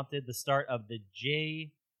prompted the start of the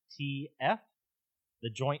JTF, the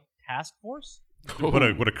Joint Task Force. What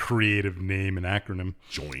a creative name and acronym.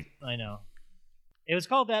 Joint. I know. It was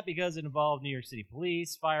called that because it involved New York City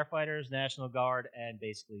police, firefighters, National Guard, and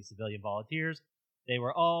basically civilian volunteers. They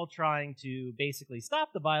were all trying to basically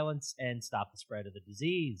stop the violence and stop the spread of the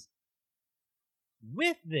disease.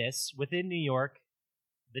 With this, within New York,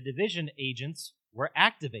 the division agents were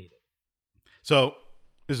activated. So,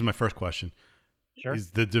 this is my first question. Sure.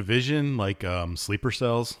 Is the division like sleeper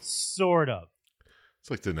cells? Sort of.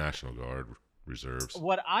 It's like the National Guard reserves.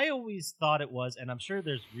 What I always thought it was, and I'm sure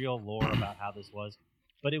there's real lore about how this was,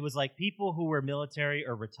 but it was like people who were military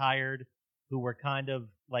or retired who were kind of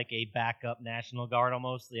like a backup National Guard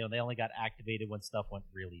almost. They only got activated when stuff went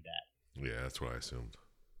really bad. Yeah, that's what I assumed.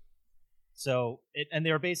 So, and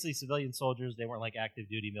they were basically civilian soldiers. They weren't like active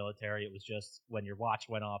duty military. It was just when your watch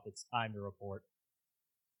went off, it's time to report.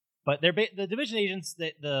 But they're the division agents.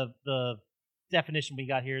 The definition we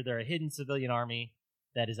got here, they're a hidden civilian army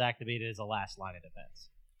that is activated as a last line of defense.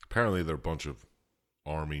 Apparently, they're a bunch of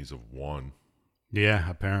armies of one. Yeah,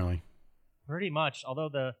 apparently. Pretty much. Although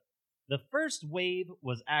the first wave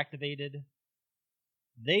was activated,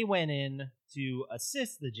 they went in to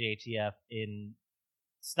assist the JTF in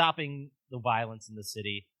stopping the violence in the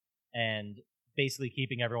city and basically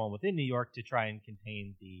keeping everyone within New York to try and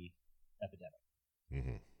contain the epidemic.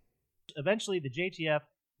 Mm-hmm. Eventually, the JTF,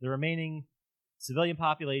 the remaining civilian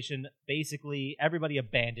population, basically everybody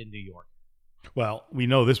abandoned New York. Well, we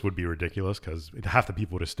know this would be ridiculous because half the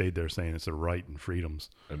people would have stayed there saying it's a right and freedoms.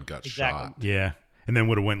 And got Exactly. shot. Yeah. And then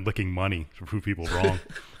would have went licking money to prove people wrong.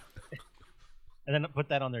 And then put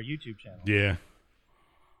that on their YouTube channel. Yeah.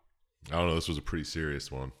 I don't know. This was a pretty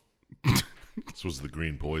serious one. This was the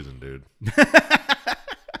green poison, dude.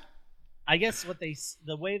 I guess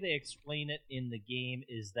the way they explain it in the game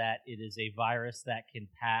is that it is a virus that can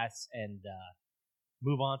pass and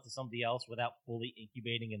move on to somebody else without fully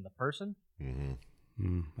incubating in the person.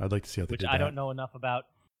 Mm-hmm. I'd like to see how they Which did I that. don't know enough about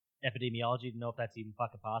epidemiology to know if that's even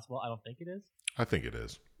fucking possible. I don't think it is. I think it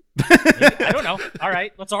is. Maybe, I don't know. All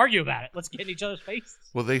right, let's argue about it. Let's get in each other's faces.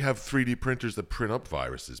 Well, they have 3D printers that print up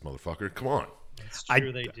viruses, motherfucker. Come on. It's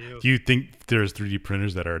true, they do. Do you think there's 3D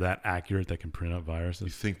printers that are that accurate that can print out You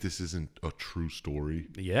viruses? think this isn't a true story?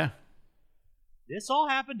 Yeah. This all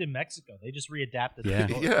happened in Mexico. They just readapted Yeah.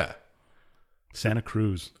 the story. Yeah. Santa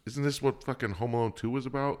Cruz. Isn't this what fucking Home Alone 2 was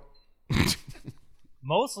about?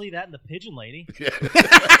 Mostly that and the pigeon lady. Yeah.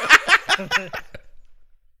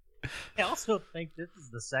 I also think this is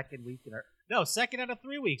the second week in second out of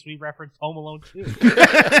 3 weeks we referenced Home Alone 2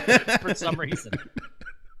 for some reason.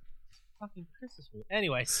 Fucking Christmas movie.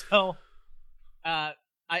 Anyway, so I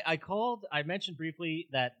mentioned briefly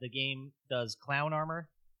that the game does clown armor.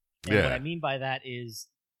 And Yeah. what I mean by that is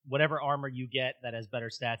whatever armor you get that has better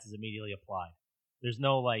stats is immediately applied. There's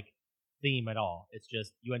no like theme at all. It's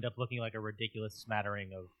just you end up looking like a ridiculous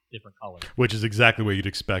smattering of different colors. Which is exactly what you'd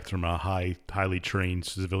expect from a highly trained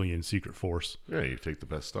civilian secret force. Yeah, you take the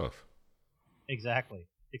best stuff. Exactly.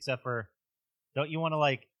 Except for, don't you want to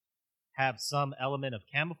like have some element of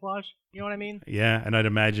camouflage? You know what I mean? Yeah, and I'd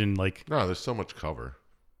imagine like No, there's so much cover.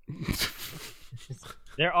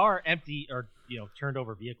 There are empty or turned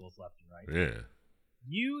over vehicles left and right. Yeah.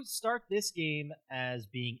 You start this game as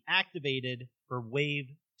being activated for Wave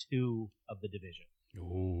 2 of the Division.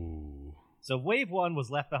 Ooh. So Wave 1 was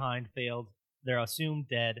left behind, failed. They're assumed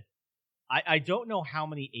dead. I don't know how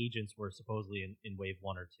many agents were supposedly in Wave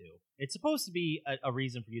 1 or 2. It's supposed to be a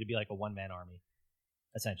reason for you to be like a one-man army,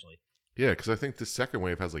 essentially. Yeah, because I think the second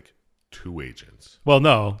wave has like 2 agents. Well,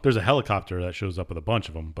 no, there's a helicopter that shows up with a bunch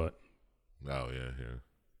of them, but Oh, yeah.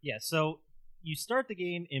 Yeah, so you start the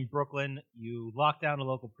game in Brooklyn, you lock down a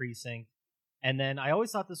local precinct, and then I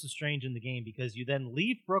always thought this was strange in the game because you then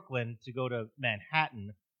leave Brooklyn to go to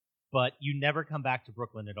Manhattan, but you never come back to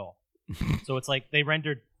Brooklyn at all. So it's like they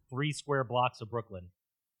rendered 3 square blocks of Brooklyn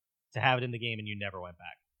to have it in the game and you never went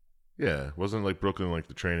back. Yeah, wasn't like Brooklyn like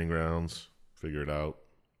the training grounds? Figure it out.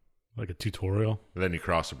 like a tutorial. And then you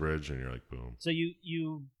cross a bridge and you're like, boom. So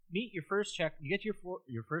you meet your first you get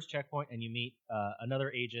your first checkpoint, and you meet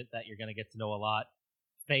another agent that you're going to get to know a lot,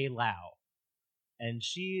 Fei Lao. And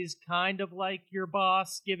she's kind of like your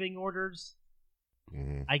boss giving orders,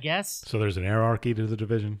 I guess. So there's an hierarchy to the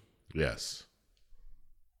division. Yes.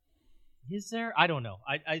 Is there? I don't know.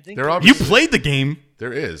 I think There You obviously- played the game.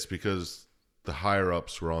 There is, because the higher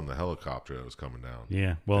ups were on the helicopter that was coming down.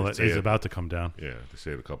 Yeah. Well, They it say is it- about to come down. Yeah, they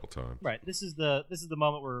say it a couple times. Right. This is the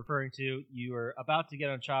moment we're referring to. You are about to get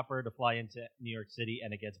on a chopper to fly into New York City,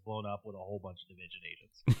 and it gets blown up with a whole bunch of division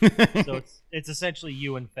agents. So it's essentially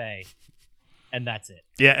you and Faye, and that's it.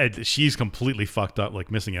 Yeah, she's completely fucked up,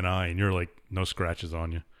 like missing an eye, and you're like, no scratches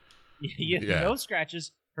on you. Yeah. No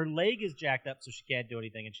scratches. Her leg is jacked up, so she can't do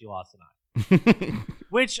anything, and she lost an eye.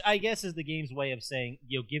 Which I guess is the game's way of saying,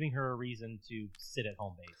 giving her a reason to sit at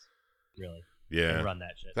home base, really, Yeah. and run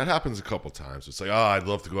that shit. That happens a couple times. It's like, I'd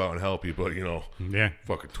love to go out and help you, but, Yeah.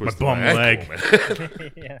 fucking twisted bum my leg. ankle,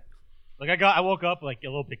 man. Yeah. Like I woke up like a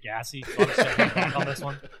little bit gassy. So I'm just gonna cut back on this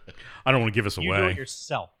one. I don't want to give us You do it away.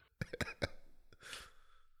 yourself.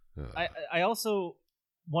 I also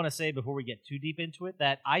want to say before we get too deep into it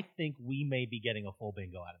that I think we may be getting a full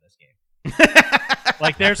bingo out of this game.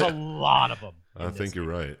 Like there's a lot of them. I think you're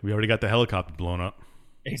right. We already got the helicopter blown up.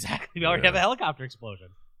 Exactly. We already Yeah. have a helicopter explosion.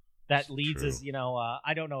 That leads True. us,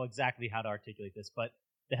 I don't know exactly how to articulate this, but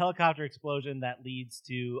the helicopter explosion that leads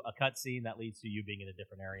to a cutscene that leads to you being in a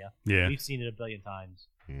different area. Yeah. We've seen it a billion times.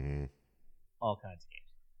 Mhm. All kinds of games.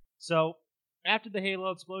 So after the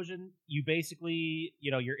Halo explosion, you basically,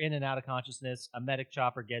 you're in and out of consciousness. A medic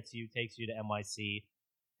chopper gets you, takes you to NYC,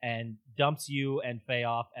 and dumps you and Faye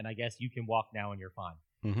off, and I guess you can walk now and you're fine.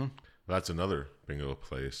 Mm-hmm. That's another bingo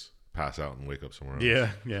place. Pass out and wake up somewhere else.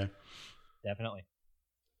 Yeah. Yeah. Definitely.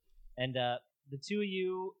 And the two of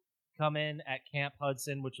you come in at Camp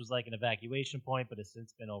Hudson, which was like an evacuation point, but has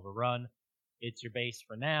since been overrun. It's your base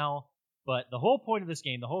for now. But the whole point of this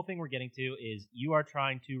game, the whole thing we're getting to, is you are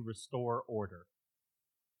trying to restore order.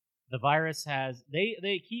 The virus has...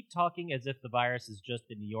 They keep talking as if the virus is just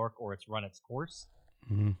in New York or it's run its course.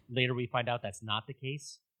 Mm-hmm. Later we find out that's not the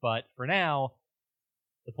case. But for now,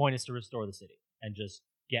 the point is to restore the city and just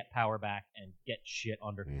get power back and get shit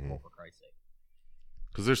under control, for Christ's sake.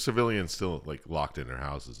 Because there's civilians still like locked in their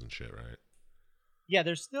houses and shit, right? Yeah,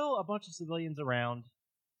 there's still a bunch of civilians around.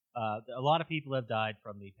 A lot of people have died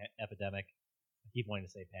from the epidemic. I keep wanting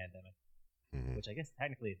to say pandemic, Mhm. which I guess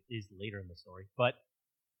technically is later in the story. But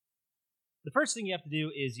the first thing you have to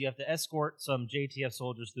do is you have to escort some JTF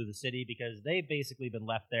soldiers through the city because they've basically been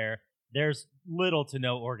left there. There's little to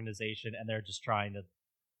no organization, and they're just trying to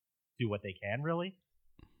do what they can, really.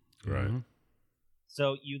 Right. Mm-hmm.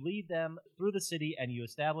 So you lead them through the city, and you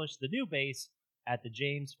establish the new base at the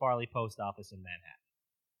James Farley Post Office in Manhattan.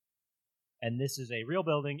 And this is a real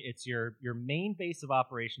building. It's your main base of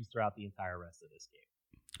operations throughout the entire rest of this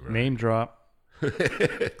game. Right. Name drop.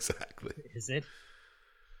 Exactly. Is it?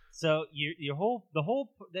 So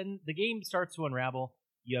then the game starts to unravel.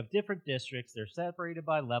 You have different districts. They're separated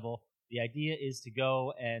by level. The idea is to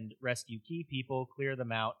go and rescue key people, clear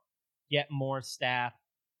them out, get more staff,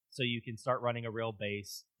 so you can start running a real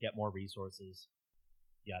base, get more resources,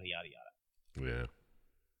 yada yada yada. Yeah.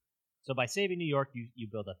 So by saving New York, you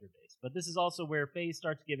build up your base. But this is also where Faye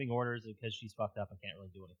starts giving orders because she's fucked up and can't really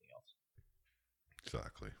do anything else.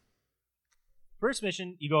 Exactly. First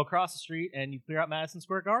mission, you go across the street and you clear out Madison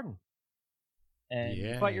Square Garden. And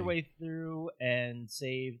you fight your way through and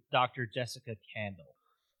save Dr. Jessica Candle.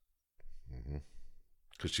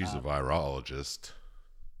 Because she's a virologist.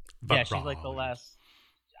 Yeah, she's like the last...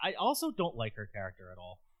 I also don't like her character at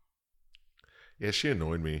all. Yeah, she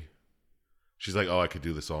annoyed me. She's like, I could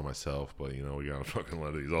do this all myself, but, we gotta fucking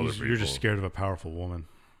let these other people. You're just scared of a powerful woman.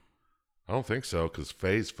 I don't think so, because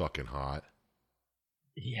Faye's fucking hot.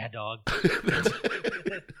 Yeah, dog.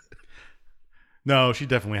 No, she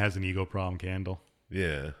definitely has an ego problem, Candle.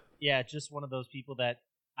 Yeah. Yeah, just one of those people that...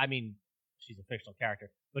 I mean, she's a fictional character,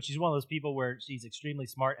 but she's one of those people where she's extremely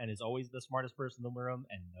smart and is always the smartest person in the room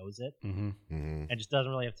and knows it, Mm-hmm. and just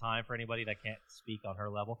doesn't really have time for anybody that can't speak on her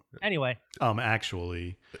level. Anyway,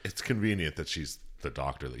 Actually, It's convenient that she's the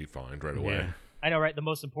doctor that you find right away. I know, right? The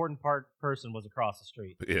most important person was across the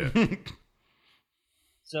street. Yeah.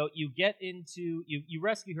 So you get into you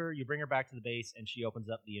rescue her, you bring her back to the base, and she opens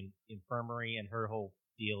up the infirmary, and her whole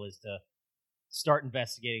deal is to start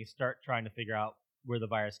investigating, start trying to figure out where the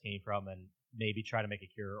virus came from, and maybe try to make a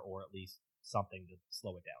cure or at least something to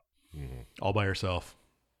slow it down. all by herself,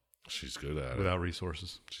 She's good at it. without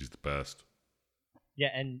resources. She's the best. Yeah,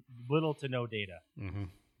 and little to no data. Mm-hmm.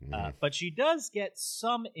 But she does get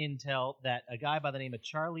some intel that a guy by the name of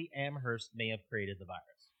Charlie Amherst may have created the virus.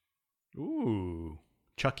 Ooh,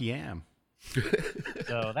 Chucky Am.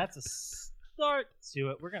 So that's a start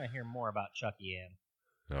to it. We're going to hear more about Chucky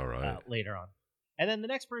Am All right. later on. And then the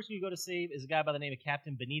next person you go to save is a guy by the name of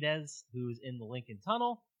Captain Benitez, who's in the Lincoln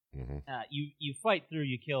Tunnel. You fight through,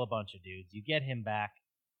 you kill a bunch of dudes, you get him back.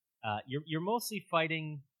 You're mostly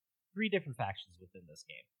fighting 3 different factions within this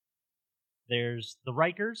game. There's the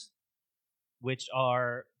Rikers, which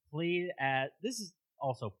are played at. This is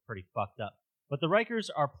also pretty fucked up, but the Rikers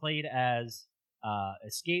are played as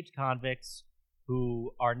escaped convicts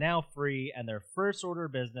who are now free, and their first order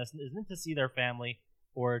of business isn't to see their family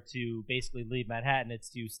or to basically leave Manhattan. It's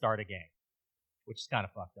to start a gang, which is kind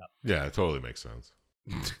of fucked up. Yeah, it totally makes sense.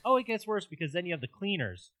 Oh, it gets worse because then you have the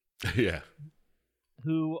Cleaners, Yeah.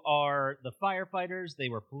 who are the firefighters. They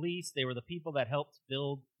were police. They were the people that helped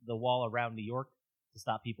build the wall around New York to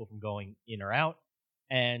stop people from going in or out.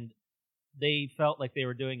 And they felt like they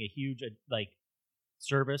were doing a huge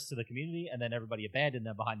service to the community, and then everybody abandoned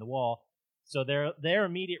them behind the wall. So their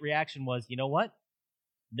immediate reaction was, you know what?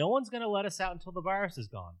 No one's going to let us out until the virus is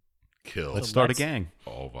gone. Kill Let's start a gang.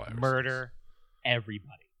 all viruses. Murder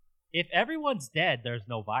everybody. If everyone's dead, there's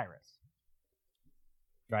no virus.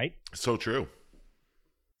 Right? So true.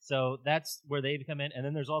 So that's where they come in. And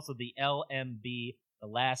then there's also the LMB, the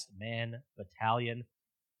Last Man Battalion,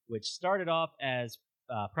 which started off as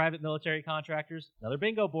private military contractors. Another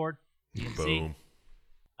bingo board. PNC. Boom.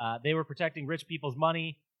 They were protecting rich people's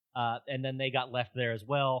money, and then they got left there as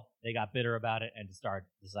well. They got bitter about it and decided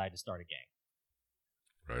to start a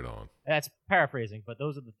gang. Right on. That's paraphrasing, but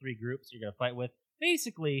those are the three groups you're going to fight with.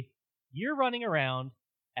 Basically, you're running around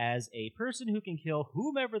as a person who can kill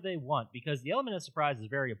whomever they want, because the element of surprise is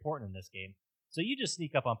very important in this game. So you just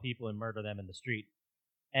sneak up on people and murder them in the street.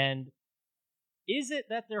 And is it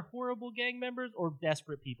that they're horrible gang members or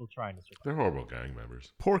desperate people trying to survive? They're horrible gang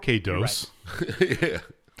members. Poor K-Dose. Yeah.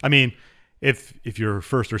 I mean, if your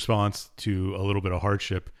first response to a little bit of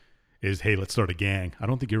hardship is, hey, let's start a gang, I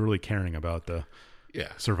don't think you're really caring about the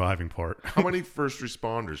Yeah. surviving part. How many first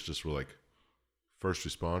responders just were like, first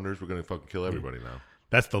responders, we're going to fucking kill everybody now?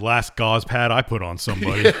 That's the last gauze pad I put on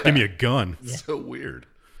somebody. Yeah. Give me a gun. Yeah. So weird.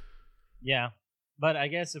 Yeah. But I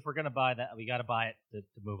guess if we're going to buy that, we got to buy it to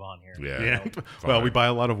move on here. Yeah. Yeah. So, Well, we buy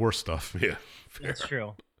a lot of worse stuff. Yeah. Fair. that's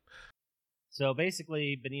true. So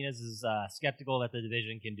basically, Benitez is skeptical that the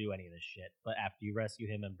Division can do any of this shit. But after you rescue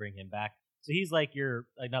him and bring him back, so he's like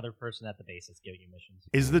another person at the base that's giving you missions.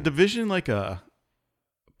 Is the Division like a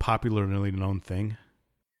popularly known thing?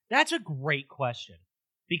 That's a great question,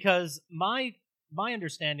 because my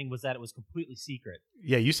understanding was that it was completely secret.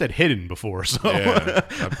 Yeah, you said hidden before, so Yeah.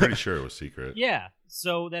 I'm pretty sure it was secret. Yeah.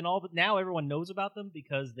 So then now everyone knows about them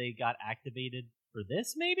because they got activated for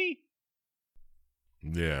this. Maybe.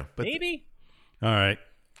 Yeah. But Maybe. all right.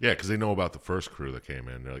 Yeah, because they know about the first crew that came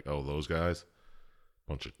in. They're like, oh, those guys?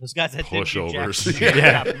 Bunch of Those guys that didn't do jack pushovers. shit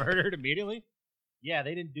Yeah. got murdered immediately. Yeah,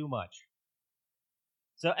 they didn't do much.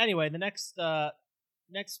 So anyway, the next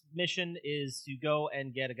mission is to go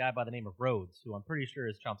and get a guy by the name of Rhodes, who I'm pretty sure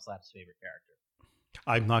is Chump Slap's favorite character.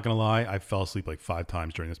 I'm not going to lie. I fell asleep like 5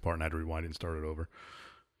 times during this part and I had to rewind it and start it over.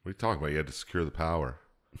 What are you talking about? You had to secure the power,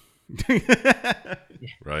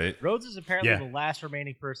 right? Rhodes is apparently Yeah. the last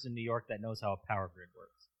remaining person in New York that knows how a power grid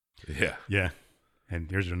works. Yeah. Yeah. And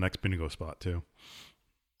here's your next bingo spot, too.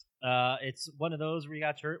 It's one of those where you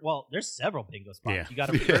got to well, there's several bingo spots. Yeah. You got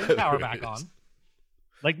to Yeah, turn the power there back is. on.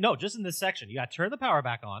 Like, no, just in this section. You got to turn the power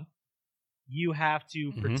back on. You have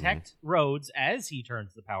to protect Rhodes as he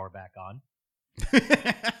turns the power back on.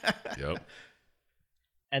 Yep.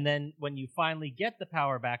 And then when you finally get the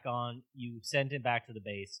power back on, you send him back to the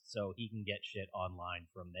base so he can get shit online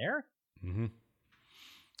from there. Mm-hmm.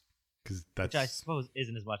 Because that's... Which I suppose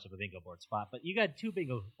isn't as much of a bingo board spot, but you got 2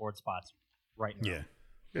 bingo board spots right now. Yeah.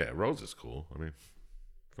 Yeah, Rose is cool. I mean,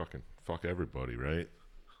 fucking fuck everybody, right?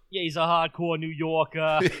 Yeah, he's a hardcore New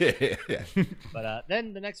Yorker. Yeah. But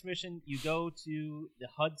then the next mission, you go to the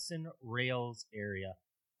Hudson Rails area.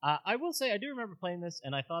 I will say, I do remember playing this,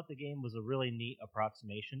 and I thought the game was a really neat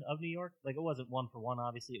approximation of New York. Like, it wasn't one for one,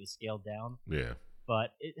 obviously, it was scaled down. Yeah.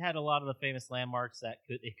 But it had a lot of the famous landmarks that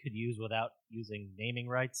it could use without using naming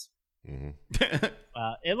rights. Mm-hmm.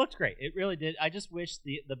 It looked great. It really did. I just wish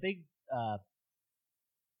the big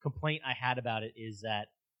complaint I had about it is that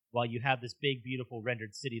while you have this big, beautiful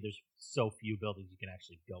rendered city, there's so few buildings you can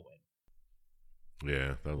actually go in.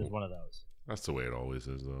 Yeah. There's one of those. That's the way it always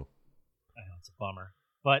is, though. I know, it's a bummer.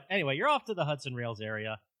 But anyway, you're off to the Hudson Rails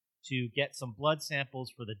area to get some blood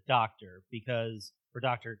samples for the doctor, for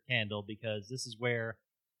Dr. Candle, because this is where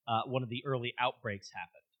one of the early outbreaks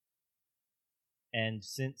happened. And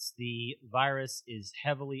since the virus is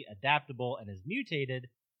heavily adaptable and is mutated,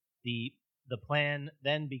 the plan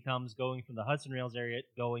then becomes going from the Hudson Rails area,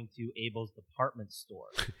 going to Abel's department store.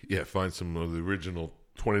 Yeah, find some of the original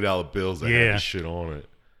 $20 bills that had Yeah. this shit on it.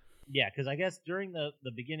 Yeah, because I guess during the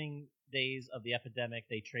beginning days of the epidemic,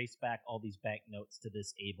 they traced back all these banknotes to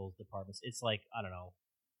this Abel's departments. It's like, I don't know,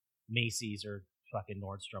 Macy's or fucking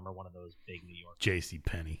Nordstrom or one of those big New York. J.C.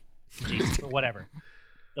 Penney. Jesus, or whatever.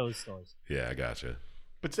 Those stores. Yeah, I gotcha.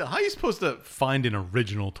 But still, how are you supposed to find an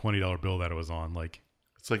original $20 bill that it was on? Like,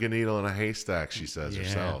 It's like a needle in a haystack, she says Yeah.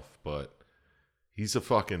 herself. But he's a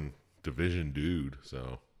fucking division dude,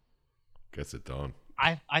 so gets it done.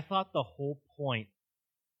 I thought the whole point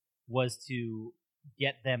was to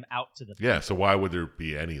get them out to the Yeah, so why would there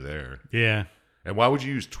be any there? yeah, And why would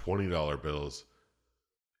you use $20 bills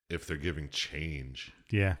if they're giving change?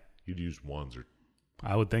 yeah, You'd use ones, or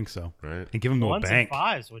I would think so. right? And give them to a ones and bank.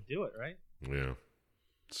 fives would do it, right? Yeah.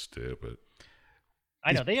 Stupid.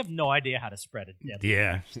 I know they have no idea how to spread a deadly.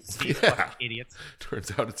 Yeah. These Yeah. fucking idiots. Turns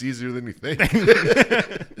out it's easier than you think.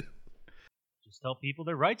 Just tell people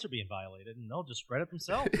their rights are being violated, and they'll just spread it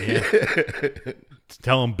themselves.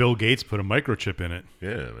 Tell them Bill Gates put a microchip in it.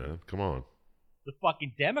 Yeah, man. Come on. The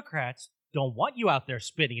fucking Democrats don't want you out there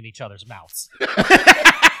spitting in each other's mouths.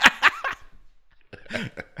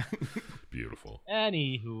 Beautiful.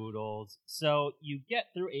 Any hoodles. So you get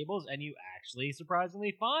through Abel's, and you actually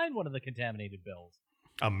surprisingly find one of the contaminated bills.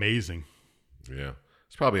 Amazing. Yeah.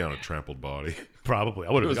 It's probably on a trampled body. Probably.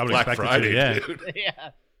 I would It was have Black expected Friday, to, yeah. dude. Yeah.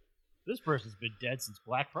 This person's been dead since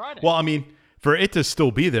Black Friday. Well, I mean, for it to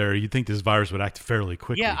still be there, you'd think this virus would act fairly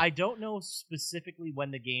quickly. yeah, I don't know specifically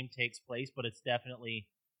when the game takes place, but it's definitely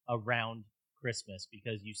around Christmas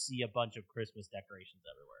because you see a bunch of Christmas decorations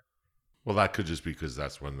everywhere. Well, that could just be because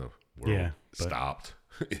that's when the world Yeah, but- stopped.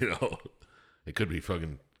 You know? It could be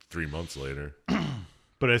fucking 3 months later.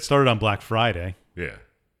 But it started on Black Friday. Yeah.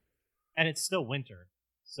 And it's still winter,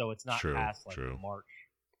 so it's not True, past like true. March.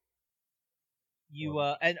 You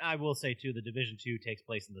and I will say too, the Division 2 takes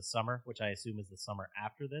place in the summer, which I assume is the summer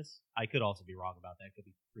after this. I could also be wrong about that. It could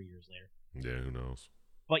be 3 years later. Yeah, who knows?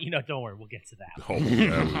 But don't worry, we'll get to that. Oh,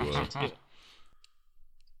 yeah, we will.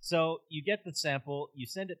 So you get the sample, you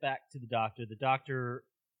send it back to the doctor. The doctor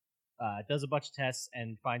does a bunch of tests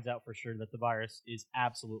and finds out for sure that the virus is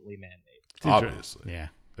absolutely man-made. Obviously. Yeah.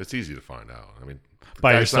 It's easy to find out. I mean, the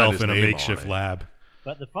By guy signed yourself his in a name on makeshift it. lab.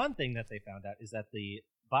 But the fun thing that they found out is that the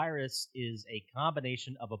virus is a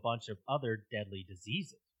combination of a bunch of other deadly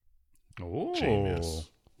diseases. Oh. Genius.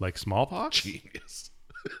 Like smallpox? Genius.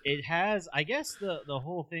 It has, I guess the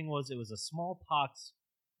whole thing was it was a smallpox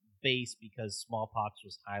base because smallpox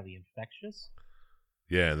was highly infectious.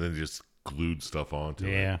 Yeah, and then just glued stuff onto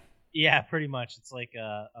Yeah. Yeah, pretty much. It's like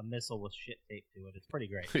a missile with shit taped to it. It's pretty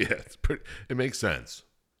great. it. Yeah, it's pretty. It makes sense.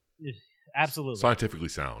 Absolutely. Scientifically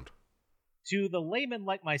sound. To the layman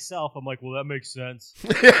like myself, I'm like, well, that makes sense.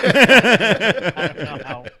 I don't know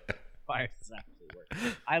how viruses actually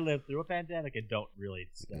work. I lived through a pandemic and don't really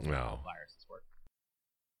still know how No. viruses work.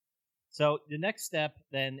 So the next step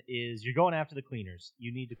then is you're going after the cleaners.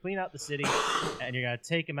 You need to clean out the city, and you're going to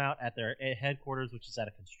take them out at their headquarters, which is at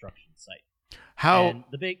a construction site. How And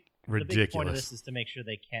the big point of ridiculous. this is to make sure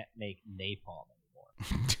they can't make napalm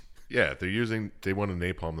anymore. Yeah, they want to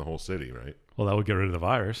napalm the whole city, right? Well, that would get rid of the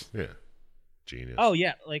virus. Yeah. Genius. Oh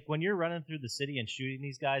yeah, like when you're running through the city and shooting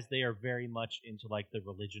these guys, they are very much into like the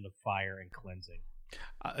religion of fire and cleansing.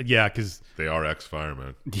 Yeah, because They are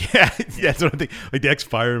ex-firemen. yeah, that's what I think. Like the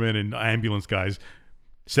ex-firemen and ambulance guys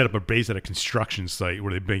set up a base at a construction site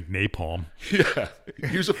where they make napalm. Yeah.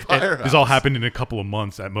 Use a firehouse. This all happened in a couple of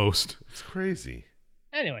months at most. It's crazy.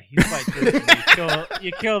 Anyway, you fight through it and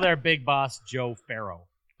you kill their big boss Joe Farrow.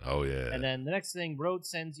 Oh, yeah. And then the next thing, Rhodes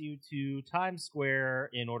sends you to Times Square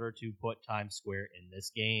in order to put Times Square in this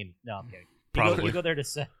game. No, I'm kidding. Probably. You go there to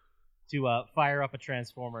fire up a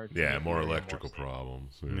transformer. To Yeah, make more the area electrical stable.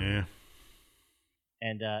 problems. Yeah.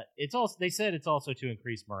 And it's also they said it's also to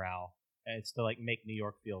increase morale. And it's to like make New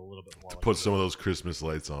York feel a little bit more. To like put some of those Christmas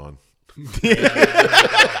lights on.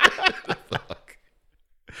 Fuck.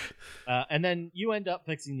 and then you end up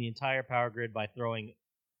fixing the entire power grid by throwing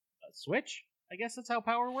a switch. I guess that's how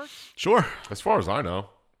power works. Sure. As far as I know,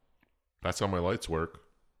 that's how my lights work.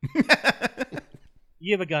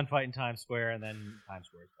 You have a gunfight in Times Square, and then Times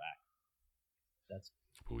Square is back. That's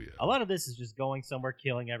Oh, yeah. a lot of this is just going somewhere,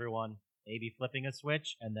 killing everyone, maybe flipping a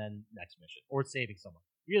switch, and then next mission, or saving someone.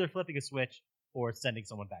 You're either flipping a switch or sending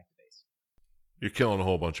someone back to base. You're killing a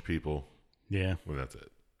whole bunch of people. Yeah. Well, that's it.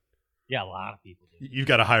 Yeah, a lot of people do. You've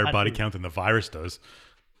got a higher I've body heard- count than the virus does.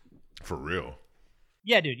 For real.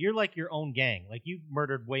 Yeah, dude, you're like your own gang. Like you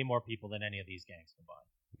murdered way more people than any of these gangs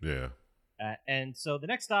combined. Yeah. And so the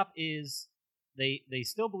next stop is they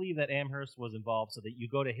still believe that Amherst was involved, so that you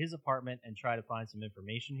go to his apartment and try to find some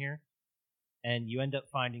information here, and you end up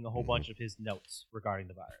finding a whole bunch of his notes regarding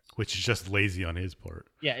the virus. Which is just lazy on his part.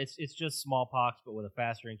 Yeah, it's just smallpox, but with a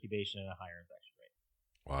faster incubation and a higher infection rate.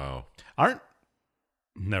 Wow.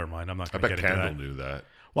 Never mind. I'm not I going to bet get into Candle that. knew that.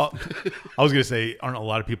 Well, I was going to say, aren't a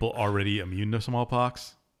lot of people already immune to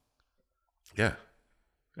smallpox? Yeah.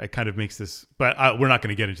 It kind of makes this, but we're not going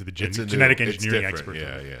to get into the It's a new- genetic it's engineering different.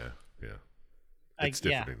 expert. Yeah. It's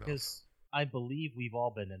different enough. Because I believe we've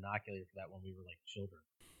all been inoculated for that when we were like children,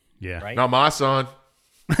 Yeah. right? Not my son.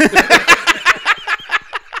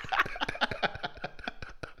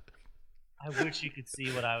 I wish you could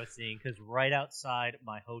see what I was seeing, because right outside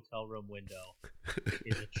my hotel room window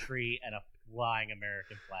is a tree and a flying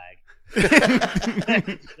American flag.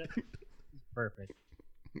 Perfect.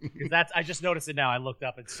 Because I just noticed it now. I looked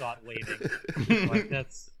up and saw it waving. Like,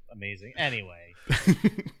 that's amazing. Anyway,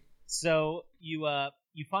 so you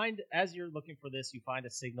find, as you're looking for this, you find a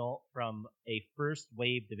signal from a first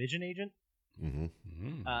wave division agent.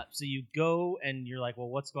 Mm-hmm. So you go and you're like, well,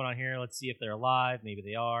 what's going on here? Let's see if they're alive. Maybe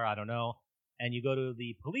they are. I don't know. And you go to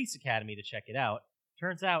the police academy to check it out.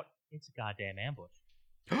 Turns out it's a goddamn ambush.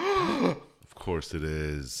 Of course it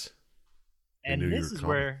is. I And knew you this were is coming.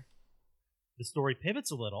 where the story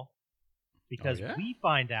pivots a little, because yeah? we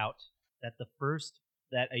find out that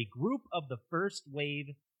a group of the first wave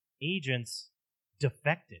agents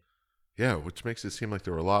defected. Yeah, which makes it seem like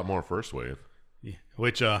there were a lot more first wave. Yeah.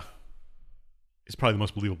 Which is probably the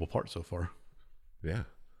most believable part so far. Yeah.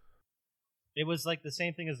 It was like the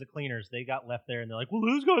same thing as the cleaners. They got left there, and they're like, well,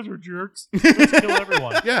 those guys are jerks. Let's kill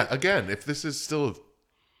everyone. Yeah, again, if this is still...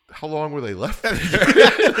 How long were they left there? What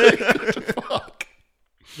the fuck?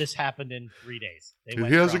 This happened in 3 days. They Dude,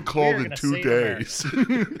 went he hasn't from, called "We're in gonna 2 save America." days.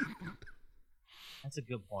 That's a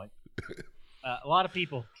good point. A lot of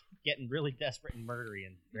people getting really desperate and murdery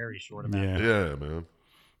in very short amount of time. Yeah, man.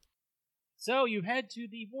 So you head to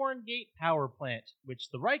the Warren Gate power plant, which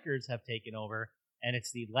the Rikers have taken over, and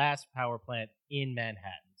it's the last power plant in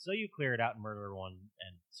Manhattan. So you clear it out and murder one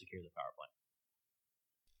and secure the power plant.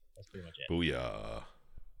 That's pretty much it. Booyah.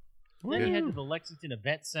 Then you head to the Lexington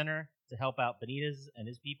Event Center to help out Benitez and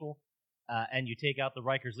his people, and you take out the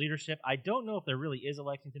Rikers leadership. I don't know if there really is a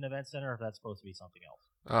Lexington Event Center or if that's supposed to be something else.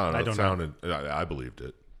 I don't know. I It don't sounded... I believed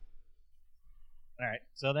it. All right,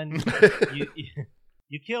 so then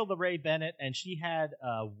you kill the Ray Bennett, and she had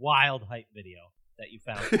a wild hype video that you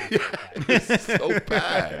found after the fact. It's so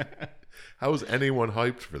bad. How is anyone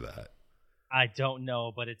hyped for that? I don't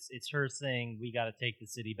know, but it's her saying we got to take the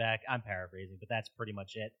city back. I'm paraphrasing, but that's pretty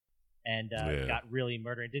much it. And got really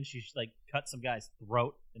murdering. Didn't she like cut some guy's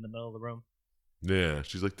throat in the middle of the room? Yeah,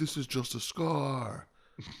 she's like, this is just a scar.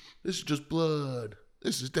 This is just blood.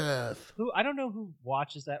 This is death. I don't know who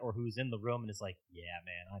watches that or who's in the room and is like, yeah,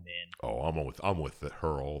 man, I'm in. Oh, I'm with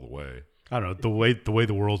her all the way. I don't know. The way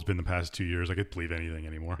the world's been the past 2 years, I could believe anything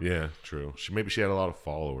anymore. Yeah, true. Maybe she had a lot of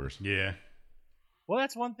followers. Yeah. Well,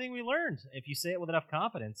 that's one thing we learned. If you say it with enough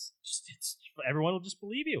confidence, everyone will just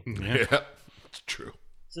believe you. Yeah, it's true.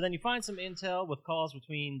 So then you find some intel with calls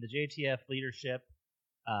between the JTF leadership,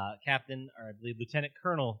 Captain, or I believe Lieutenant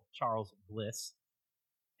Colonel Charles Bliss,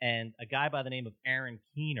 and a guy by the name of Aaron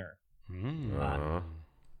Keener.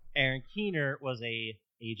 Aaron Keener was a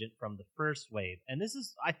agent from the first wave, and I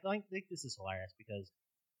think this is hilarious because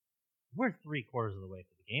we're 3/4 of the way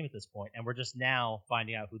through the game at this point, and we're just now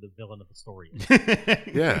finding out who the villain of the story is.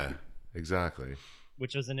 Yeah, exactly.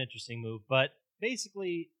 Which was an interesting move, but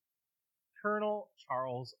basically, Lieutenant Colonel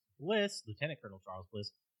Charles Bliss,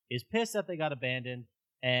 is pissed that they got abandoned,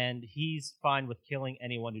 and he's fine with killing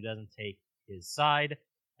anyone who doesn't take his side.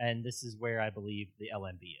 And this is where I believe the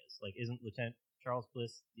LMB is. Like, isn't Lieutenant Charles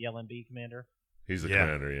Bliss the LMB commander? He's the Yeah.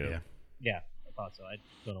 commander, yeah. Yeah, I thought so. I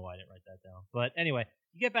don't know why I didn't write that down. But anyway,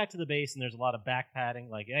 you get back to the base, and there's a lot of back patting.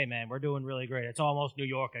 Like, hey, man, we're doing really great. It's almost New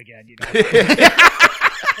York again, you know.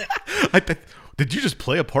 Did you just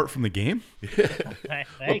play a part from the game?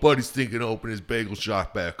 My buddy's thinking of opening his bagel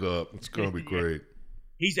shop back up. It's going to be great.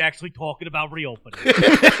 He's actually talking about reopening.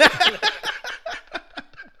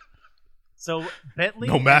 So Bentley,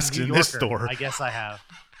 No masks and in New this Yorker, store. I guess I have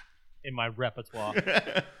in my repertoire.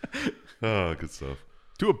 Oh, good stuff.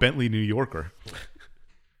 Do a Bentley New Yorker.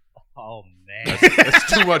 Oh man,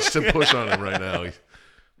 That's too much to push on him right now.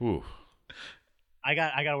 Ooh. I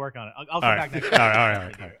got to work on it. I'll come All back right. next All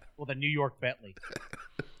time. right. Well, the New York Bentley.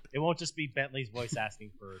 It won't just be Bentley's voice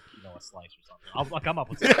asking for a slice or something. I'll come up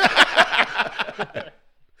with something.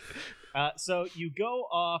 So you go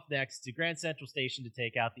off next to Grand Central Station to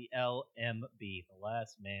take out the LMB, the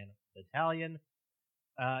Last Man Battalion.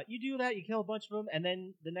 You do that, you kill a bunch of them, and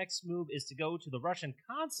then the next move is to go to the Russian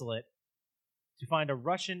consulate to find a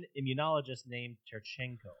Russian immunologist named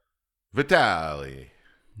Cherchenko. Vitali.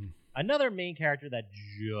 Another main character that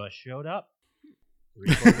just showed up.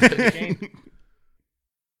 3/4 of the game.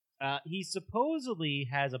 He supposedly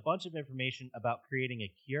has a bunch of information about creating a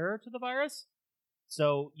cure to the virus.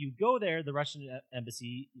 So you go there, the Russian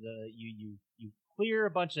embassy, you clear a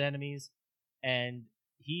bunch of enemies, and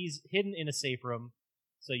he's hidden in a safe room.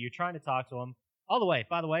 So you're trying to talk to him. By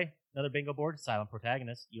the way, another bingo board, silent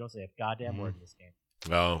protagonist. You don't say a goddamn word in this game.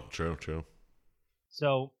 Oh, true.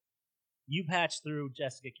 So you patch through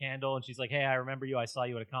Jessica Candle, and she's like, hey, I remember you. I saw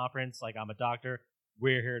you at a conference. Like, I'm a doctor.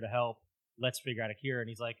 We're here to help. Let's figure out a cure. And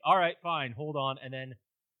he's like, all right, fine, hold on. And then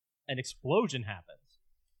an explosion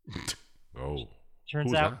happens. Oh.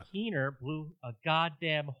 Turns Who's out that? Keener blew a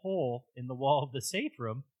goddamn hole in the wall of the safe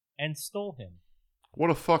room and stole him. What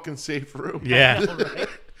a fucking safe room. Yeah. I know, right?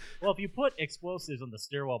 Well, if you put explosives on the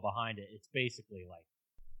stairwell behind it, it's basically like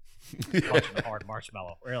punching a hard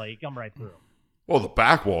marshmallow. Really, you come right through. Well, the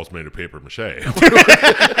back wall's made of paper mache.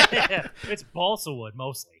 It's balsa wood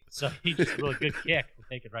mostly, so he just really good kick will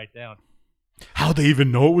take it right down. How'd they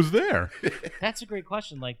even know it was there? That's a great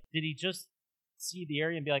question. Like, did he just see the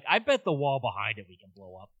area and be like, I bet the wall behind it we can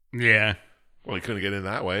blow up. Yeah. Well, he couldn't get in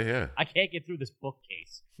that way, yeah. I can't get through this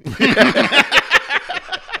bookcase.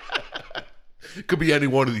 Could be any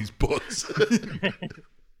one of these books.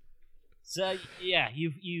 So yeah,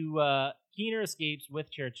 Keener escapes with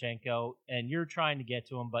Cherchenko, and you're trying to get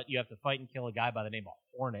to him, but you have to fight and kill a guy by the name of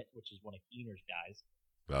Hornet, which is one of Keener's guys.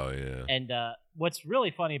 Oh, yeah. And what's really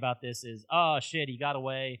funny about this is, oh shit, he got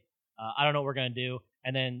away. I don't know what we're gonna do.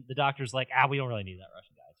 And then the doctor's like, we don't really need that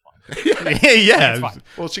Russian guy. It's fine. Yeah. It's fine.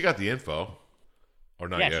 Well, she got the info. Or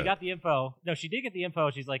not yet. She got the info. No, she did get the info.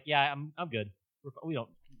 She's like, yeah, I'm good. We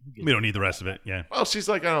don't need the rest of it. Yeah. Well, she's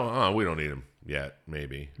like, we don't need him yet.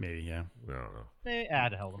 Maybe. Yeah. I don't know.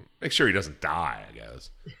 To help him. Make sure he doesn't die, I guess.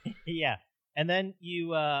 Yeah. And then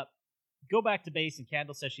you go back to base, and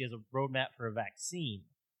Candle says she has a roadmap for a vaccine.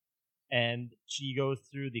 And she goes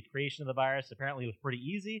through the creation of the virus. Apparently, it was pretty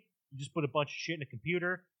easy. You just put a bunch of shit in a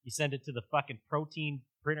computer, you send it to the fucking protein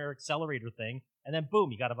printer accelerator thing, and then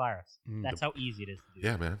boom, you got a virus. That's how easy it is to do.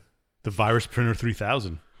 Yeah, man. The Virus Printer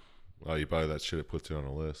 3000. Oh, you buy that shit, it puts it on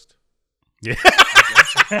a list. Yeah.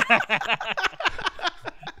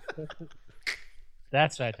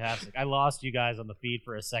 That's fantastic. I lost you guys on the feed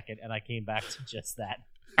for a second, and I came back to just that.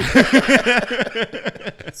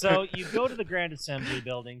 So you go to the Grand Assembly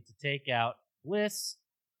building to take out Bliss.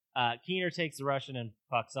 Keener takes the Russian and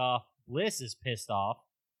fucks off. Bliss is pissed off,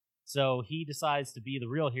 so he decides to be the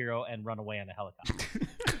real hero and run away on a helicopter.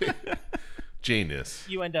 Genius.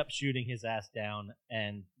 You end up shooting his ass down,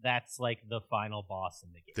 and that's like the final boss in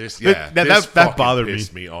the game. That bothered me.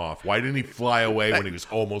 Pissed me off. Why didn't he fly away when he was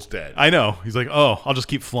almost dead? I know. He's like, I'll just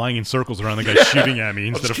keep flying in circles around the guy shooting at me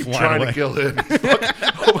instead of keep flying trying away. to kill him.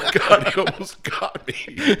 Oh my god, he almost got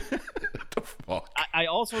me. What the fuck? I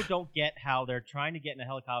also don't get how they're trying to get in a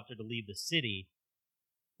helicopter to leave the city.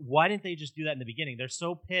 Why didn't they just do that in the beginning? They're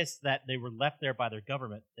so pissed that they were left there by their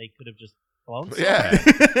government. They could have just flown. Yeah. I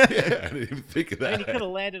didn't even think of that. I mean, he could have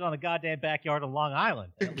landed on a goddamn backyard on Long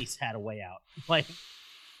Island and at least had a way out. Like,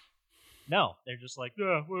 no, they're just like,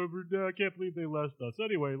 whatever. I can't believe they left us.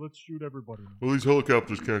 Anyway, let's shoot everybody. Well, these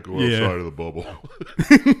helicopters can't go outside of the bubble.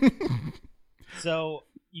 So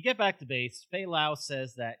you get back to base. Fei Lao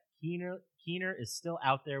says that Keener is still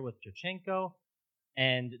out there with Cherchenko,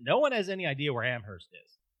 and no one has any idea where Amherst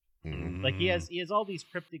is. Mm-hmm. Like he has all these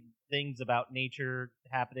cryptic things about nature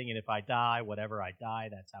happening, and if I die, whatever I die,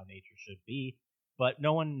 that's how nature should be. But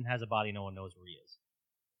no one has a body, no one knows where he is.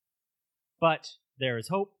 But there is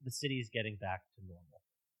hope. The city is getting back to normal.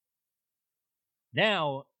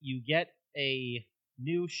 Now you get a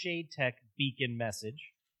new Shade Tech beacon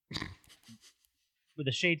message. But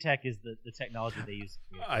the Shade Tech is the technology they use.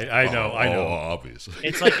 I know. Obviously.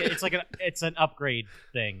 It's an upgrade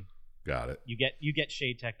thing. Got it. You get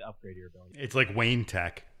Shade Tech to upgrade your ability. It's like Wayne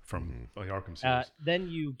Tech from like Arkham series. Then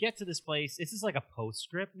you get to this place. This is like a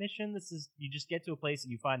postscript mission. You just get to a place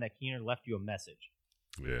and you find that Keener left you a message.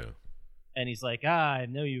 Yeah. And he's like, I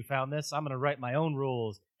know you found this. I'm going to write my own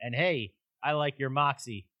rules. And hey, I like your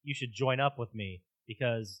moxie. You should join up with me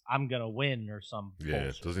because I'm going to win or some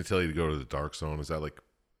bullshit. Doesn't he tell you to go to the Dark Zone? Is that like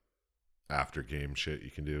after game shit you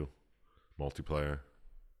can do? Multiplayer?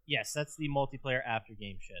 Yes, that's the multiplayer after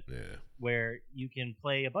game shit. Yeah. Where you can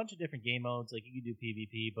play a bunch of different game modes. Like you can do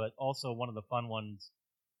PvP, but also one of the fun ones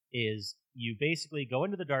is you basically go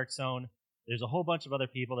into the Dark Zone. There's a whole bunch of other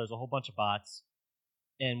people. There's a whole bunch of bots.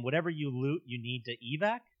 And whatever you loot, you need to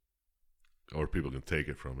evac. Or people can take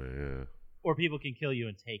it from it, yeah. Or people can kill you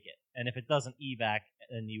and take it. And if it doesn't evac,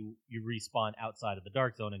 then you respawn outside of the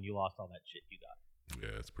Dark Zone and you lost all that shit you got.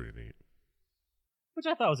 Yeah, it's pretty neat. Which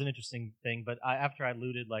I thought was an interesting thing, but after I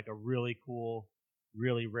looted like a really cool,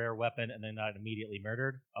 really rare weapon and then got immediately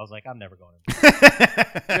murdered, I was like, I'm never going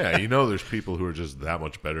to. Yeah, there's people who are just that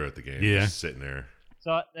much better at the game. Yeah. Just sitting there.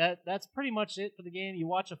 So that's pretty much it for the game. You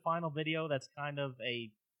watch a final video that's kind of a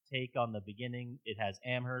take on the beginning. It has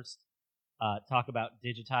Amherst talk about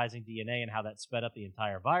digitizing DNA and how that sped up the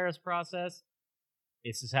entire virus process.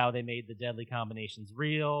 This is how they made the deadly combinations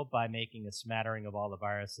real, by making a smattering of all the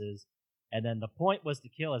viruses. And then the point was to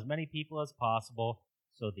kill as many people as possible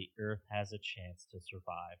so the Earth has a chance to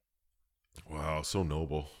survive. Wow, so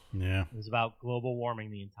noble. Yeah. It was about global warming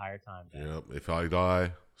the entire time. Guys. Yep. If I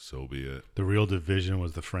die, so be it. The real division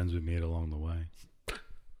was the friends we made along the way.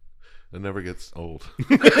 It never gets old.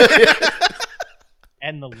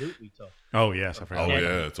 And the loot we took. Oh, yes. I Oh forgot.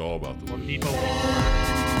 yeah, it's all about the Where loot. people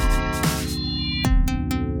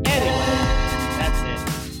Anyway, that's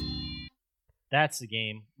it. That's the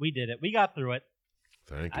game. We did it. We got through it.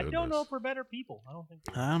 Thank I goodness. don't know if we're better people. I don't think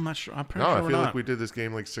we are. I'm not sure. I'm pretty No, sure I we're feel not. like we did this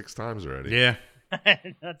game like 6 times already. Yeah.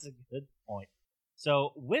 That's a good point.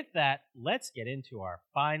 So with that, let's get into our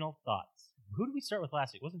final thoughts. Who did we start with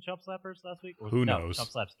last week? Wasn't Chump Slap first last week? Or Who no, knows? Chump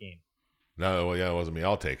Slap's game. No, well, yeah, it wasn't me.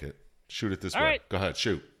 I'll take it. Shoot it this All way. right. Go ahead,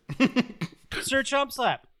 shoot. Sir Chump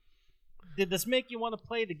Slap, did this make you want to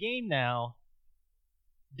play the game now?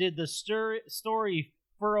 Did the story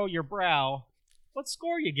furrow your brow? What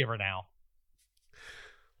score you give her now?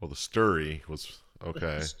 Well, the story was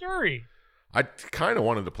okay. The story. I kind of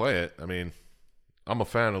wanted to play it. I mean, I'm a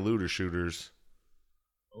fan of looter shooters.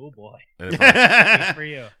 Oh boy. And Good for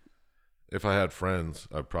you. if I had friends,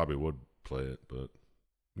 I probably would play it. But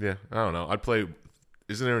yeah, I don't know. I'd play.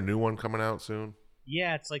 Isn't there a new one coming out soon?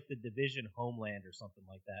 Yeah, it's like the Division Homeland or something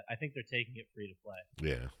like that. I think they're taking it free to play.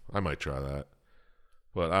 Yeah, I might try that.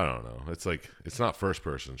 But I don't know. It's like, it's not first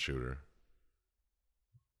person shooter.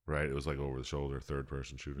 Right? It was like over the shoulder, third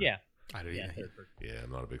person shooter. Yeah. I do, Yeah, yeah. third person. Yeah,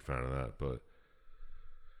 I'm not a big fan of that, but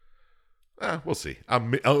we'll see.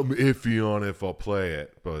 I'm iffy on if I'll play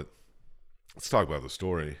it, but let's talk about the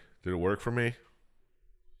story. Did it work for me?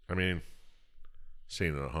 I mean,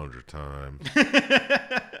 seen it 100 times.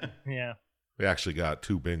 Yeah. We actually got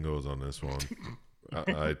 2 bingos on this one.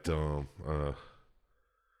 I don't.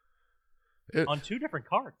 On 2 different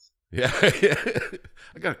cards. Yeah, I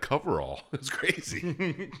got a coverall. It's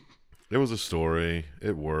crazy. It was a story.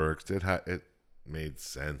 It worked. It made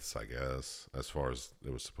sense, I guess, as far as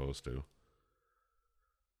it was supposed to.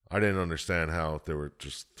 I didn't understand how there were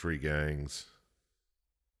just 3 gangs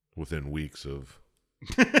within weeks of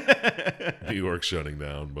New York shutting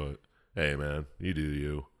down, but hey, man, you do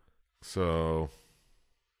you. So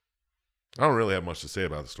I don't really have much to say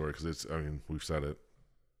about the story because we've said it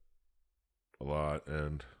a lot,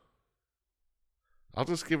 and I'll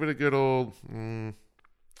just give it a good old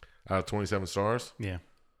out of 27 stars. Yeah.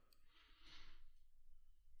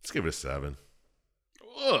 Let's give it a 7.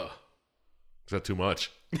 Ugh. Is that too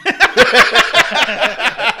much? That's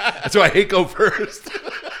why I hate go first.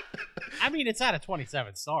 I mean, it's out of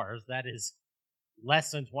 27 stars. That is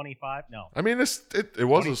less than 25. No. I mean, it was a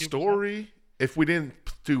 22%? story. If we didn't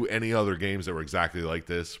do any other games that were exactly like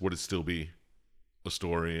this, would it still be a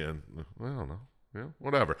story? And I don't know. Yeah,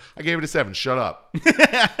 whatever. I gave it a 7. Shut up.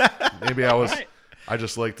 Maybe I was. All right. I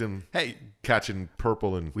just liked him Hey, catching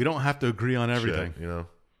purple and we don't have to agree on everything. shit, you know.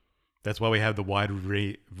 That's why we have the wide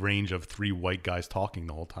range of 3 white guys talking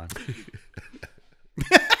the whole time.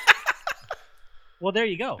 Well, there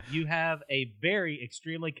you go. You have a very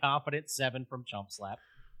extremely confident 7 from Chump Slap.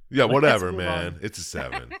 Yeah, Let's whatever, move man. on. It's a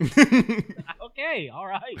 7. Okay, all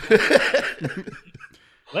right.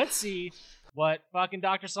 Let's see what fucking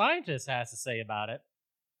Dr. Scientist has to say about it.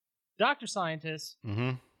 Dr. Scientist, Mm-hmm.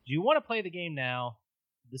 do you want to play the game now?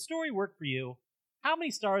 Did the story work for you? How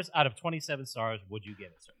many stars out of 27 stars would you give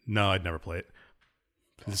it, sir? No, I'd never play it.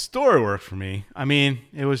 The story worked for me. I mean,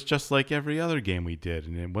 it was just like every other game we did,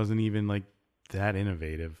 and it wasn't even like that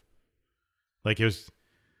innovative. Like it was,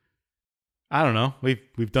 I don't know.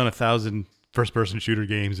 We've done 1,000 first-person shooter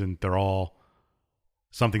games, and they're all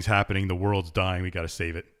something's happening, the world's dying, we got to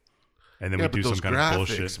save it, and then Yeah, we but do some those kind of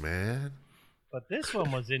bullshit. graphics, man. But this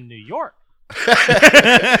one was in New York.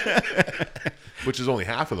 Which is only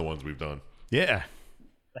half of the ones we've done. Yeah.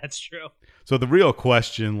 That's true. So the real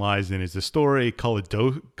question lies in: is the story Call of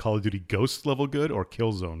Duty Ghosts level good or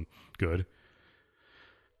Killzone good?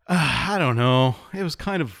 I don't know. It was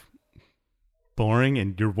kind of boring,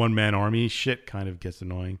 and your one-man army shit kind of gets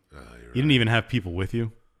annoying. You didn't even have people with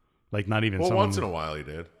you, like not even. Well, someone once in a while he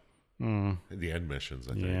did. Mm, In the end missions,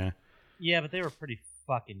 I think. yeah. Yeah, but they were pretty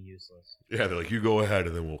fucking useless. Yeah, they're like, you go ahead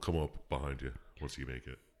and then we'll come up behind you once you make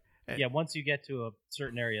it. Yeah, once you get to a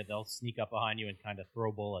certain area, they'll sneak up behind you and kind of throw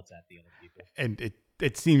bullets at the other people. And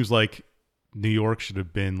it seems like New York should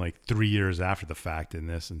have been like 3 years after the fact in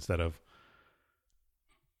this instead of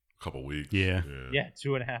A couple weeks. Yeah. Yeah,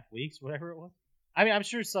 2.5 weeks, whatever it was. I mean, I'm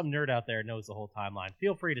sure some nerd out there knows the whole timeline.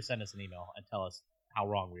 Feel free to send us an email and tell us how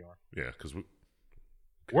wrong we are. Yeah, because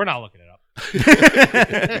We're not looking it up.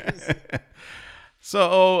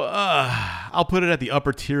 So I'll put it at the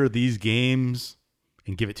upper tier of these games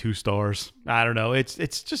and give it 2 stars. I don't know. It's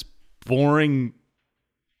just boring.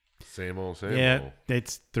 same old.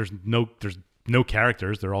 There's no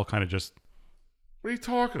characters. They're all kind of just What are you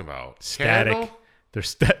talking about? static. Candle?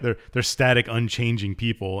 They're static, unchanging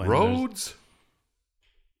people. And Roads?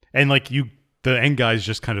 and like the end guy's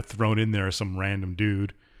just kind of thrown in there as some random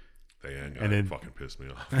dude. The end guy And then- fucking pissed me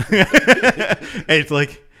off. And it's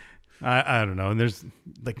like I don't know. And there's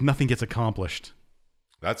like nothing gets accomplished.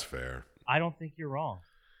 That's fair. I don't think you're wrong.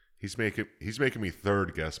 He's making me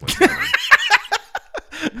third guess my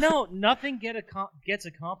name. No, nothing gets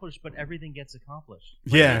accomplished, but everything gets accomplished.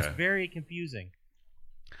 Yeah. It's very confusing.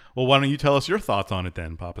 Well, why don't you tell us your thoughts on it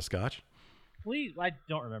then, Papa Scotch? Please, I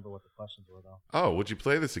don't remember what the questions were though. Oh, would you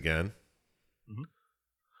play this again? Mhm.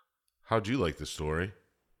 How'd you like the story?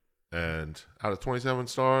 And out of 27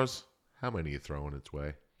 stars, how many are you throwing its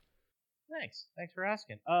way? Thanks for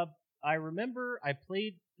asking. I remember I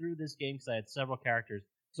played through this game because I had several characters.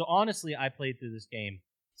 So honestly, I played through this game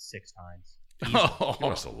 6 times. You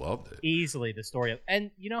must have loved it. Easily the story of, and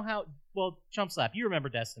you know how, well, Chump Slap, you remember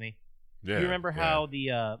Destiny. Yeah. You remember how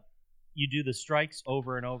the you do the strikes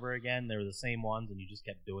over and over again? They were the same ones and you just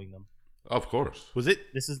kept doing them. Of course. Was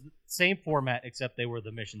it? This is the same format except they were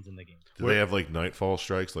the missions in the game. Do they have like nightfall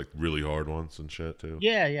strikes, like really hard ones and shit too?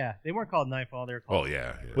 Yeah. They weren't called Nightfall, they were called Oh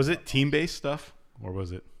yeah. Was it team-based stuff, or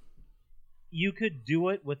was it? You could do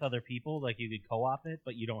it with other people, like you could co-op it,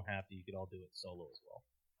 but you don't have to. You could all do it solo as well.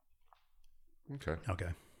 Okay.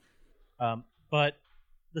 But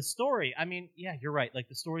the story, I mean, yeah, you're right. Like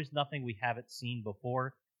the story's nothing we haven't seen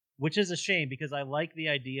before, which is a shame because I like the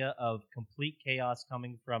idea of complete chaos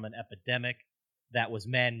coming from an epidemic that was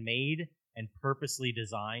man-made and purposely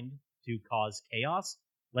designed to cause chaos.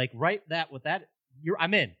 Like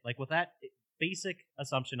I'm in. Like with that basic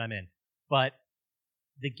assumption, I'm in. But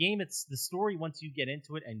the game, it's the story. Once you get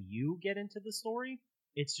into it and you get into the story,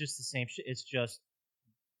 it's just the same shit. It's just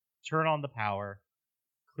turn on the power,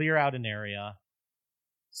 clear out an area,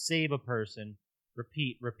 save a person,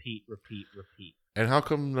 repeat. And how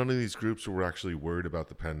come none of these groups were actually worried about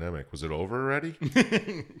the pandemic? Was it over already?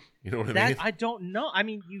 You know what I mean? I don't know. I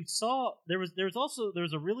mean, you saw there was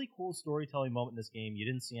a really cool storytelling moment in this game. You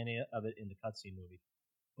didn't see any of it in the cutscene movie,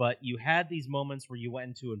 but you had these moments where you went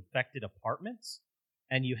into infected apartments,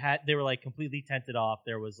 and they were like completely tented off.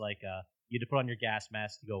 There was like you had to put on your gas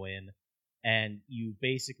mask to go in, and you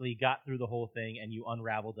basically got through the whole thing, and you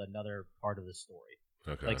unraveled another part of the story,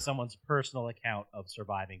 Okay. like someone's personal account of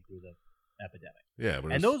surviving through the epidemic. Yeah,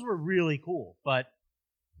 but And those were really cool, but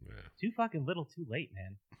yeah. too fucking little, too late,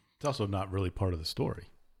 man. It's also not really part of the story.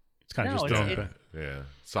 It's kind of No, just it's- thrown back. Yeah,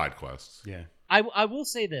 side quests. Yeah. I will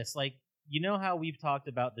say this, like, you know how we've talked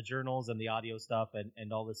about the journals and the audio stuff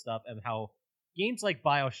and all this stuff, and how games like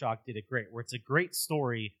BioShock did it great, where it's a great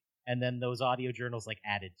story, and then those audio journals like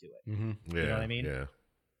added to it. Mm-hmm. Yeah, know what I mean? Yeah,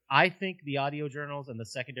 I think the audio journals and the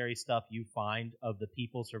secondary stuff you find of the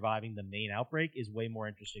people surviving the main outbreak is way more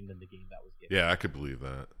interesting than the game that was given. yeah. I could believe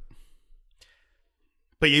that.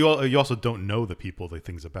 But you also don't know the people the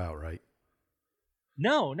thing's about, right?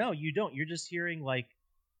 No, you don't. You're just hearing like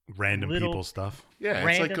Random Little- people stuff. Yeah, it's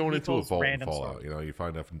Random like going into a people's vault in random Fallout. story. You know, you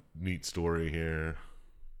find a neat story here.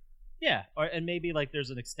 yeah, and maybe like there's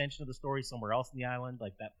an extension of the story somewhere else in the island,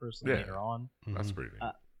 like that person Yeah. later on. That's Mhm. pretty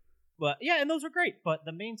neat. But yeah, and those are great. But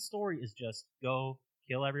the main story is just go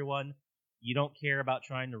kill everyone. You don't care about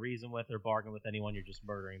trying to reason with or bargain with anyone. You're just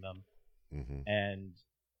murdering them Mm-hmm. and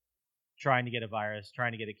trying to get a virus,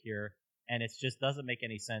 trying to get a cure. And it just doesn't make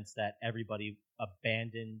any sense that everybody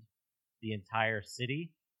abandoned the entire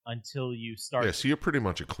city until you start. Yeah, so you're pretty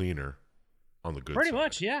much a cleaner on the good Pretty side.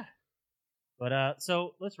 much, yeah. But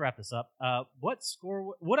so let's wrap this up. What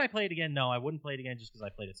score would I play it again? No, I wouldn't play it again just because I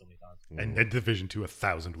played it so many times. And Division 2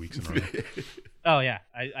 1,000 weeks in a row. Oh yeah,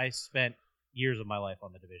 I spent years of my life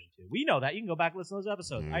on the Division 2. We know that. You can go back and listen to those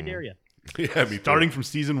episodes. I dare you. Yeah, me too. Starting from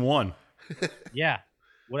season 1. Yeah.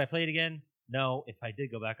 Would I play it again? No. If I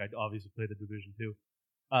did go back, I'd obviously play the Division 2.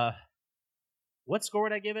 What score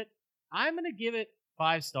would I give it? I'm gonna give it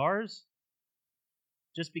 5 stars.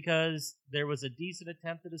 Just because there was a decent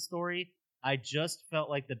attempt at a story. I just felt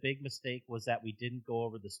like the big mistake was that we didn't go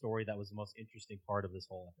over the story that was the most interesting part of this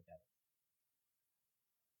whole epidemic.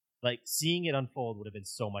 Like, seeing it unfold would have been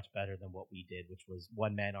so much better than what we did, which was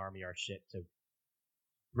one-man army our shit to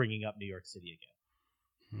bringing up New York City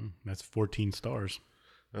again. That's 14 stars.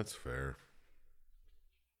 That's fair.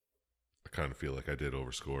 I kind of feel like I did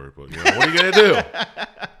overscore it, but you know, what are you gonna do?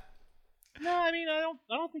 No, I mean, I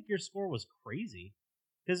don't think your score was crazy.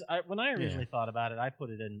 Because when I originally thought about it, I put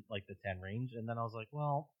it in like the 10 range, and then I was like,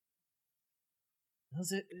 well,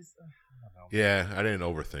 does it? I don't know. Yeah, I didn't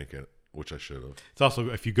overthink it, which I should have. It's also,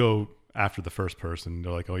 if you go after the first person,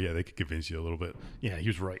 they're like, oh yeah, they could convince you a little bit. Yeah, he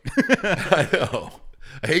was right. I know.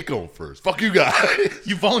 I hate going first. Fuck you guys.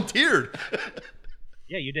 You volunteered.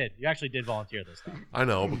 Yeah, you did. You actually did volunteer this time. I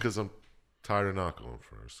know, because I'm tired of not going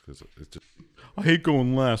first. Because it's just. I hate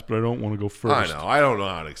going last, but I don't want to go first. I know. I don't know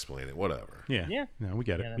how to explain it. Whatever. Yeah. Yeah. No, we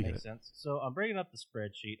get it. Yeah, that We get makes it. sense. So I'm bringing up the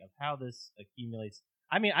spreadsheet of how this accumulates.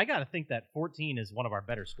 I mean, I got to think that 14 is one of our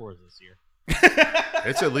better scores this year.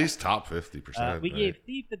 It's at least top 50%. We gave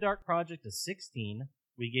Thief the Dark Project a 16.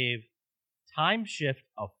 We gave Time Shift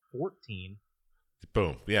a 14.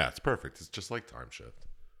 Boom. Yeah, it's perfect. It's just like Time Shift.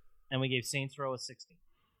 And we gave Saints Row a 16.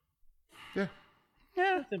 Yeah.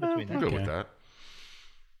 Yeah. It's in between I'm that. good with that.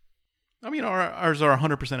 I mean, ours are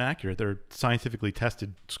 100% accurate. They're scientifically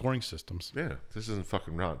tested scoring systems. Yeah. This isn't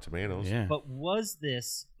fucking Rotten Tomatoes. Yeah. But was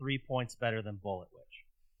this 3 points better than Bullet Witch?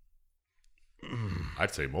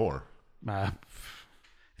 I'd say more.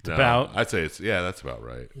 It's No, about. I'd say that's about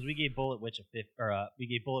right. Because we gave Bullet Witch we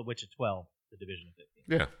gave Bullet Witch a 12, the Division of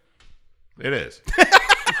 15. Yeah. It is.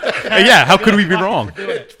 Yeah, how could we be wrong?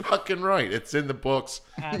 It's fucking right. It's in the books.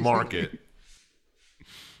 Mark it.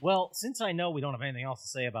 Well, since I know we don't have anything else to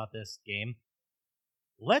say about this game,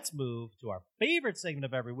 let's move to our favorite segment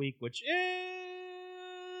of every week, which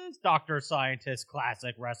is Dr. Scientist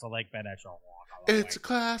Classic Wrestling Finisher. It's a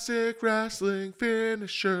classic wrestling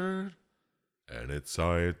finisher. And it's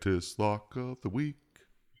Scientist Lock of the Week.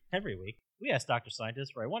 Every week, we ask Dr.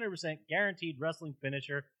 Scientist for a 100% guaranteed wrestling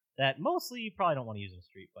finisher that mostly you probably don't want to use in a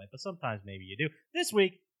street fight, but sometimes maybe you do. This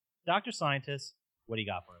week, Dr. Scientist, what do you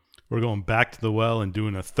got for us? We're going back to the well and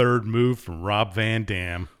doing a third move from Rob Van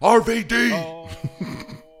Dam. RVD! Oh,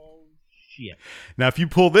 shit. Now, if you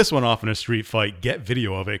pull this one off in a street fight, get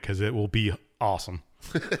video of it because it will be awesome.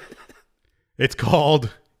 It's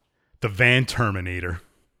called the Van Terminator.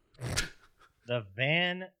 The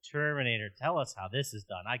Van Terminator. Tell us how this is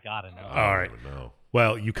done. I gotta know. All right. I don't even know.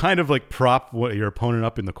 Well, you kind of like prop your opponent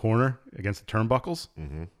up in the corner against the turnbuckles.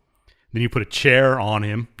 Mm-hmm. Then you put a chair on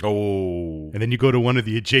him. Oh. And then you go to one of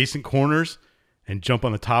the adjacent corners and jump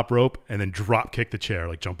on the top rope and then drop kick the chair.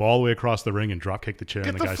 Like jump all the way across the ring and drop kick the chair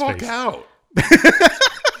in Get the the guy's fuck face. out.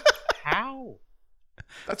 How?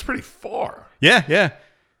 That's pretty far. Yeah, yeah.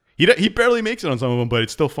 He barely makes it on some of them, but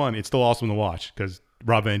it's still fun. It's still awesome to watch because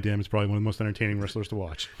Rob Van Dam is probably one of the most entertaining wrestlers to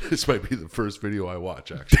watch. This might be the first video I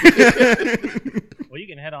watch, actually. Well, you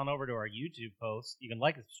can head on over to our YouTube post. You can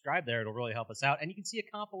like and subscribe there. It'll really help us out. And you can see a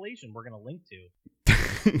compilation we're going to link to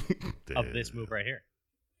of this move right here,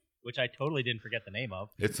 which I totally didn't forget the name of.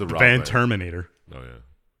 It's the Van Terminator. Oh, yeah.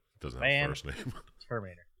 Doesn't have Van a first name.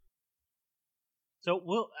 Terminator.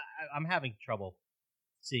 So I'm having trouble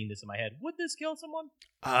seeing this in my head. Would this kill someone?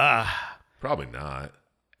 Probably not.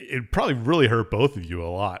 It'd probably really hurt both of you a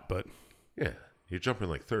lot, but Yeah. You're jumping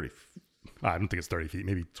like 30, I don't think it's 30 feet.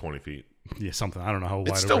 Maybe 20 feet. yeah, something. I don't know how wide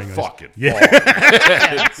It's a still ring is. fucking Yeah. far.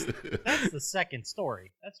 Yeah, that's the second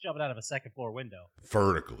story. That's jumping out of a second floor window.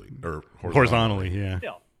 Vertically. Or Horizontally, yeah.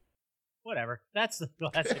 Still, whatever. That's the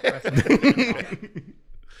classic wrestling.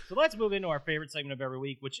 So let's move into our favorite segment of every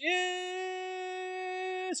week, which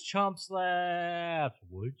is Chump Slaps.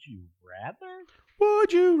 Would you rather?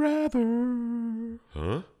 Would you rather?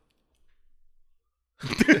 Huh?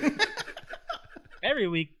 Every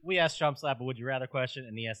week, we ask Chump Slap a would you rather question,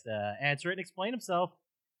 and he has to answer it and explain himself.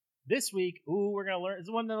 This week, we're going to learn. It's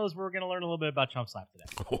one of those where we're going to learn a little bit about Chump Slap today.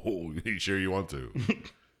 Oh, you sure you want to?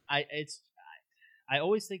 I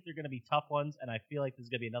always think they're going to be tough ones, and I feel like this is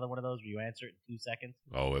going to be another one of those where you answer it in 2 seconds.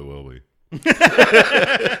 Oh, it will be.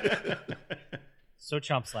 So,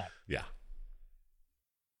 Chump Slap. Yeah.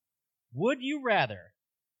 Would you rather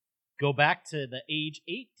go back to the age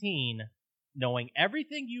 18 knowing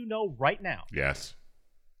everything you know right now, Yes.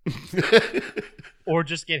 or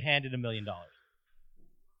just get handed $1 million? Oh,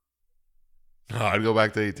 I'd go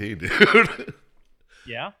back to 18, dude.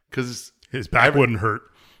 Yeah? Because, His back wouldn't hurt.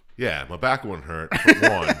 yeah, my back wouldn't hurt. For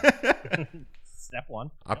one, Step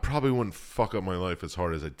one. I probably wouldn't fuck up my life as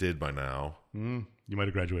hard as I did by now. You might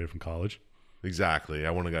have graduated from college. Exactly.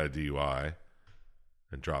 I wouldn't have got a DUI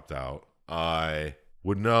and dropped out. I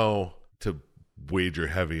would know to wager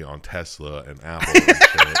heavy on Tesla and Apple and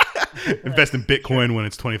shit. Invest in Bitcoin when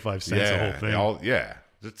it's 25 cents a whole thing. Yeah.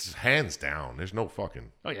 It's hands down. There's no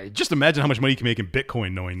fucking... Oh, yeah. Just imagine how much money you can make in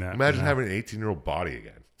Bitcoin knowing that. Imagine you know? having an 18-year-old body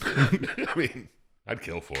again. I mean, I'd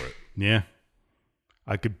kill for it. Yeah.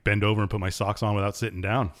 I could bend over and put my socks on without sitting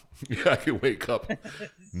down. Yeah, I could wake up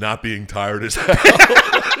not being tired as hell.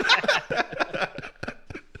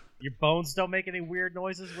 Your bones don't make any weird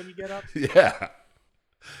noises when you get up? Yeah. I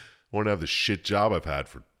want to have the shit job I've had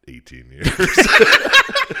for 18 years.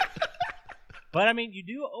 But, I mean, you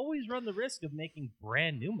do always run the risk of making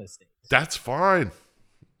brand new mistakes. That's fine.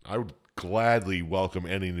 I would gladly welcome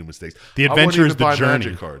any new mistakes. The I wouldn't adventure is even the buy journey.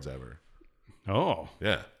 Magic cards ever. Oh.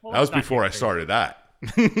 Yeah. Well, that was let's not before get I crazy. started that.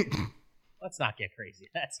 Let's not get crazy.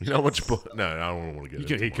 That's You know how much? No, I don't want to get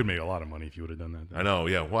into He could money. make a lot of money if you would have done that. I know,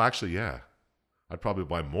 yeah. Well, actually, yeah. I'd probably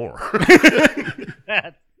buy more.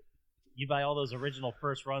 You buy all those original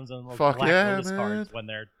first runs on those Fuck Black yeah, Lotus man. cards when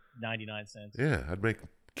they're 99 cents. Yeah, I'd make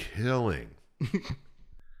killing.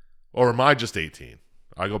 Or am I just 18?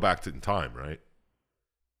 I go back in time, right?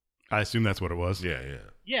 I assume that's what it was. Yeah.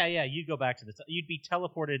 Yeah, you'd go back to you'd be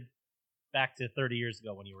teleported back to 30 years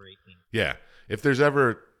ago when you were 18. Yeah. If there's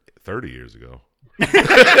ever 30 years ago. I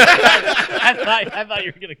thought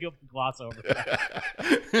you were going to gloss over that.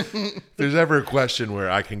 If there's ever a question where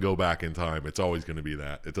I can go back in time, it's always going to be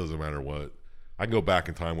that. It doesn't matter what. I can go back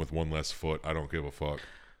in time with one less foot. I don't give a fuck.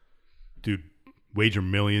 Dude, wager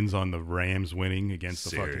millions on the Rams winning against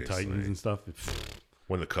the fucking Seriously. Titans and stuff.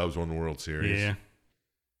 When the Cubs won the World Series. Yeah.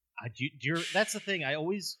 That's the thing. I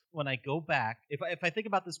always, when I go back, if I think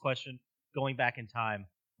about this question, going back in time,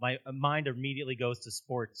 my mind immediately goes to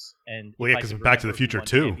sports. And Well, if yeah, I 'cause could Back to the remember who Future won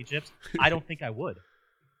 2. championships, I don't think I would.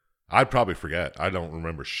 I'd probably forget. I don't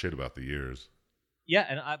remember shit about the years.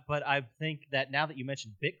 Yeah, but I think that now that you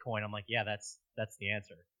mentioned Bitcoin, I'm like, yeah, that's the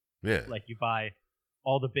answer. Yeah. Like you buy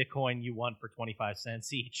all the Bitcoin you want for 25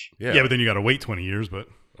 cents each. Yeah, but then you got to wait 20 years. But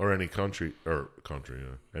Or any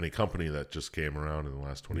any company that just came around in the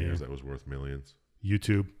last 20 years that was worth millions.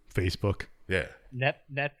 YouTube, Facebook. Yeah.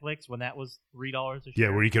 Netflix, when that was $3 a share. Yeah,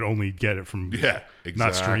 where you could only get it from Yeah. Exactly,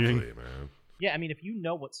 not streaming. man. Yeah, I mean, if you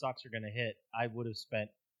know what stocks are going to hit, I would have spent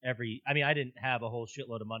I didn't have a whole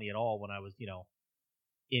shitload of money at all when I was,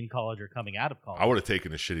 in college or coming out of college. I would have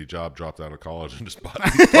taken a shitty job, dropped out of college, and just bought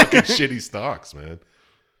these fucking shitty stocks, man.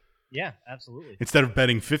 Yeah, absolutely. Instead of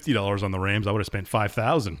betting $50 on the Rams, I would have spent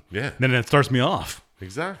 $5,000. Yeah. Then that starts me off.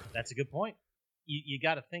 Exactly. That's a good point. You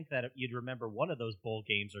got to think that you'd remember one of those bowl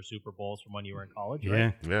games or Super Bowls from when you were in college, Yeah.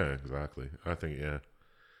 right? Yeah, exactly. I think,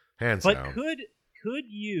 hands But down. could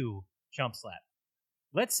you, Chump Slap,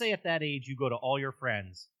 let's say at that age you go to all your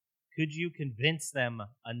friends, could you convince them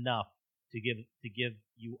enough to give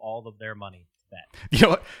you all of their money to bet? You know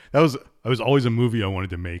what? That was always a movie I wanted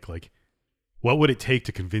to make. Like, what would it take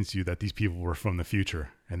to convince you that these people were from the future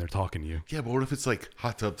and they're talking to you? Yeah, but what if it's like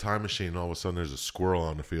Hot Tub Time Machine and all of a sudden there's a squirrel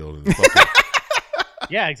on the field and fucking,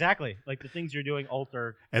 Yeah, exactly. Like the things you're doing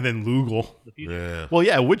alter And then Lugal. the future. yeah. Well,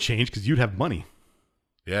 yeah, it would change because you'd have money.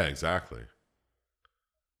 Yeah, exactly.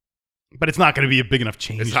 But it's not going to be a big enough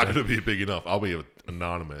change. It's not going to be big enough. I'll be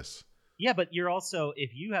anonymous. Yeah, but you're also,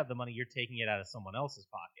 if you have the money, you're taking it out of someone else's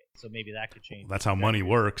pocket. So maybe that could change. That's how money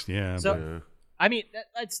works. Yeah. So- but- Yeah. I mean,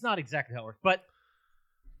 that's not exactly how it works, but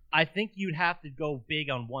I think you'd have to go big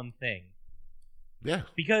on one thing. Yeah.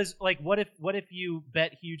 Because, like, what if you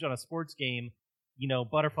bet huge on a sports game,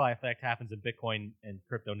 butterfly effect happens and Bitcoin and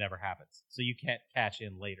crypto never happens. So you can't cash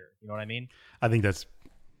in later. You know what I mean? I think that's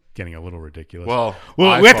getting a little ridiculous. Well, we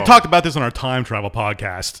have to iPhone- talk about this on our time travel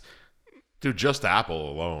podcast. Dude, just Apple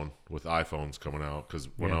alone with iPhones coming out, because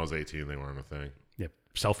when Yeah. I was 18, they weren't a thing. Yeah,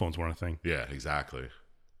 cell phones weren't a thing. Yeah, exactly.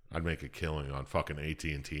 I'd make a killing on fucking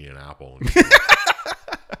AT&T and Apple.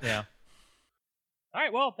 Yeah. All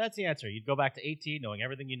right, well, that's the answer. You'd go back to 18, knowing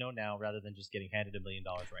everything you know now, rather than just getting handed $1 million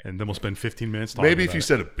right And then we'll spend 15 minutes talking Maybe if about you it.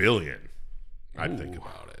 said $1 billion, I'd think Ooh.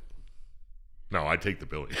 about it. No, I'd take the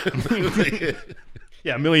billion.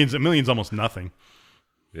 Yeah, millions almost nothing.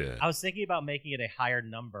 Yeah. I was thinking about making it a higher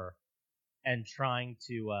number and trying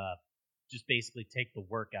to just basically take the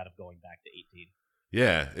work out of going back to 18.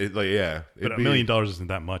 Yeah. But $1 million isn't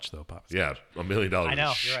that much, though, Pops. Yeah, $1 million I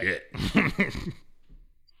know, is you're right. shit.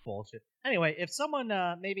 Bullshit. Anyway, if someone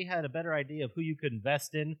maybe had a better idea of who you could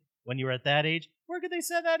invest in when you were at that age, where could they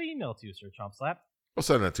send that email to, Sir Chomp Slap? I'll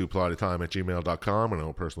send that to plottytime@gmail.com, and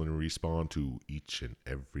I'll personally respond to each and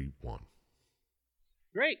every one.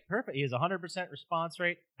 Great. Perfect. He has a 100% response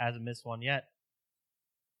rate. Hasn't missed one yet.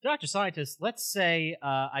 Dr. Scientist, let's say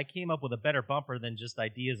I came up with a better bumper than just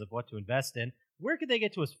ideas of what to invest in. Where could they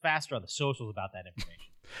get to us faster on the socials about that information?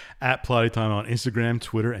 At Plotty Time on Instagram,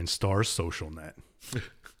 Twitter, and Stars Social Net.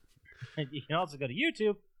 And you can also go to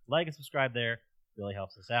YouTube, like and subscribe there. Really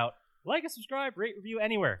helps us out. Like and subscribe, rate, review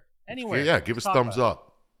anywhere. Anywhere. Yeah, give us Talk thumbs about it.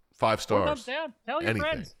 up. 5 Or stars. thumbs down. Tell your Anything.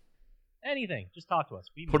 friends. Anything. Just talk to us.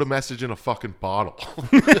 We Put a message in a fucking bottle.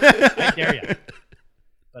 I dare you.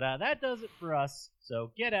 But that does it for us.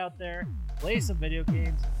 So get out there, play some video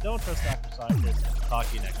games. Don't trust Dr. Scientist. Talk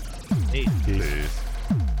to you next time. Peace. Peace. Peace.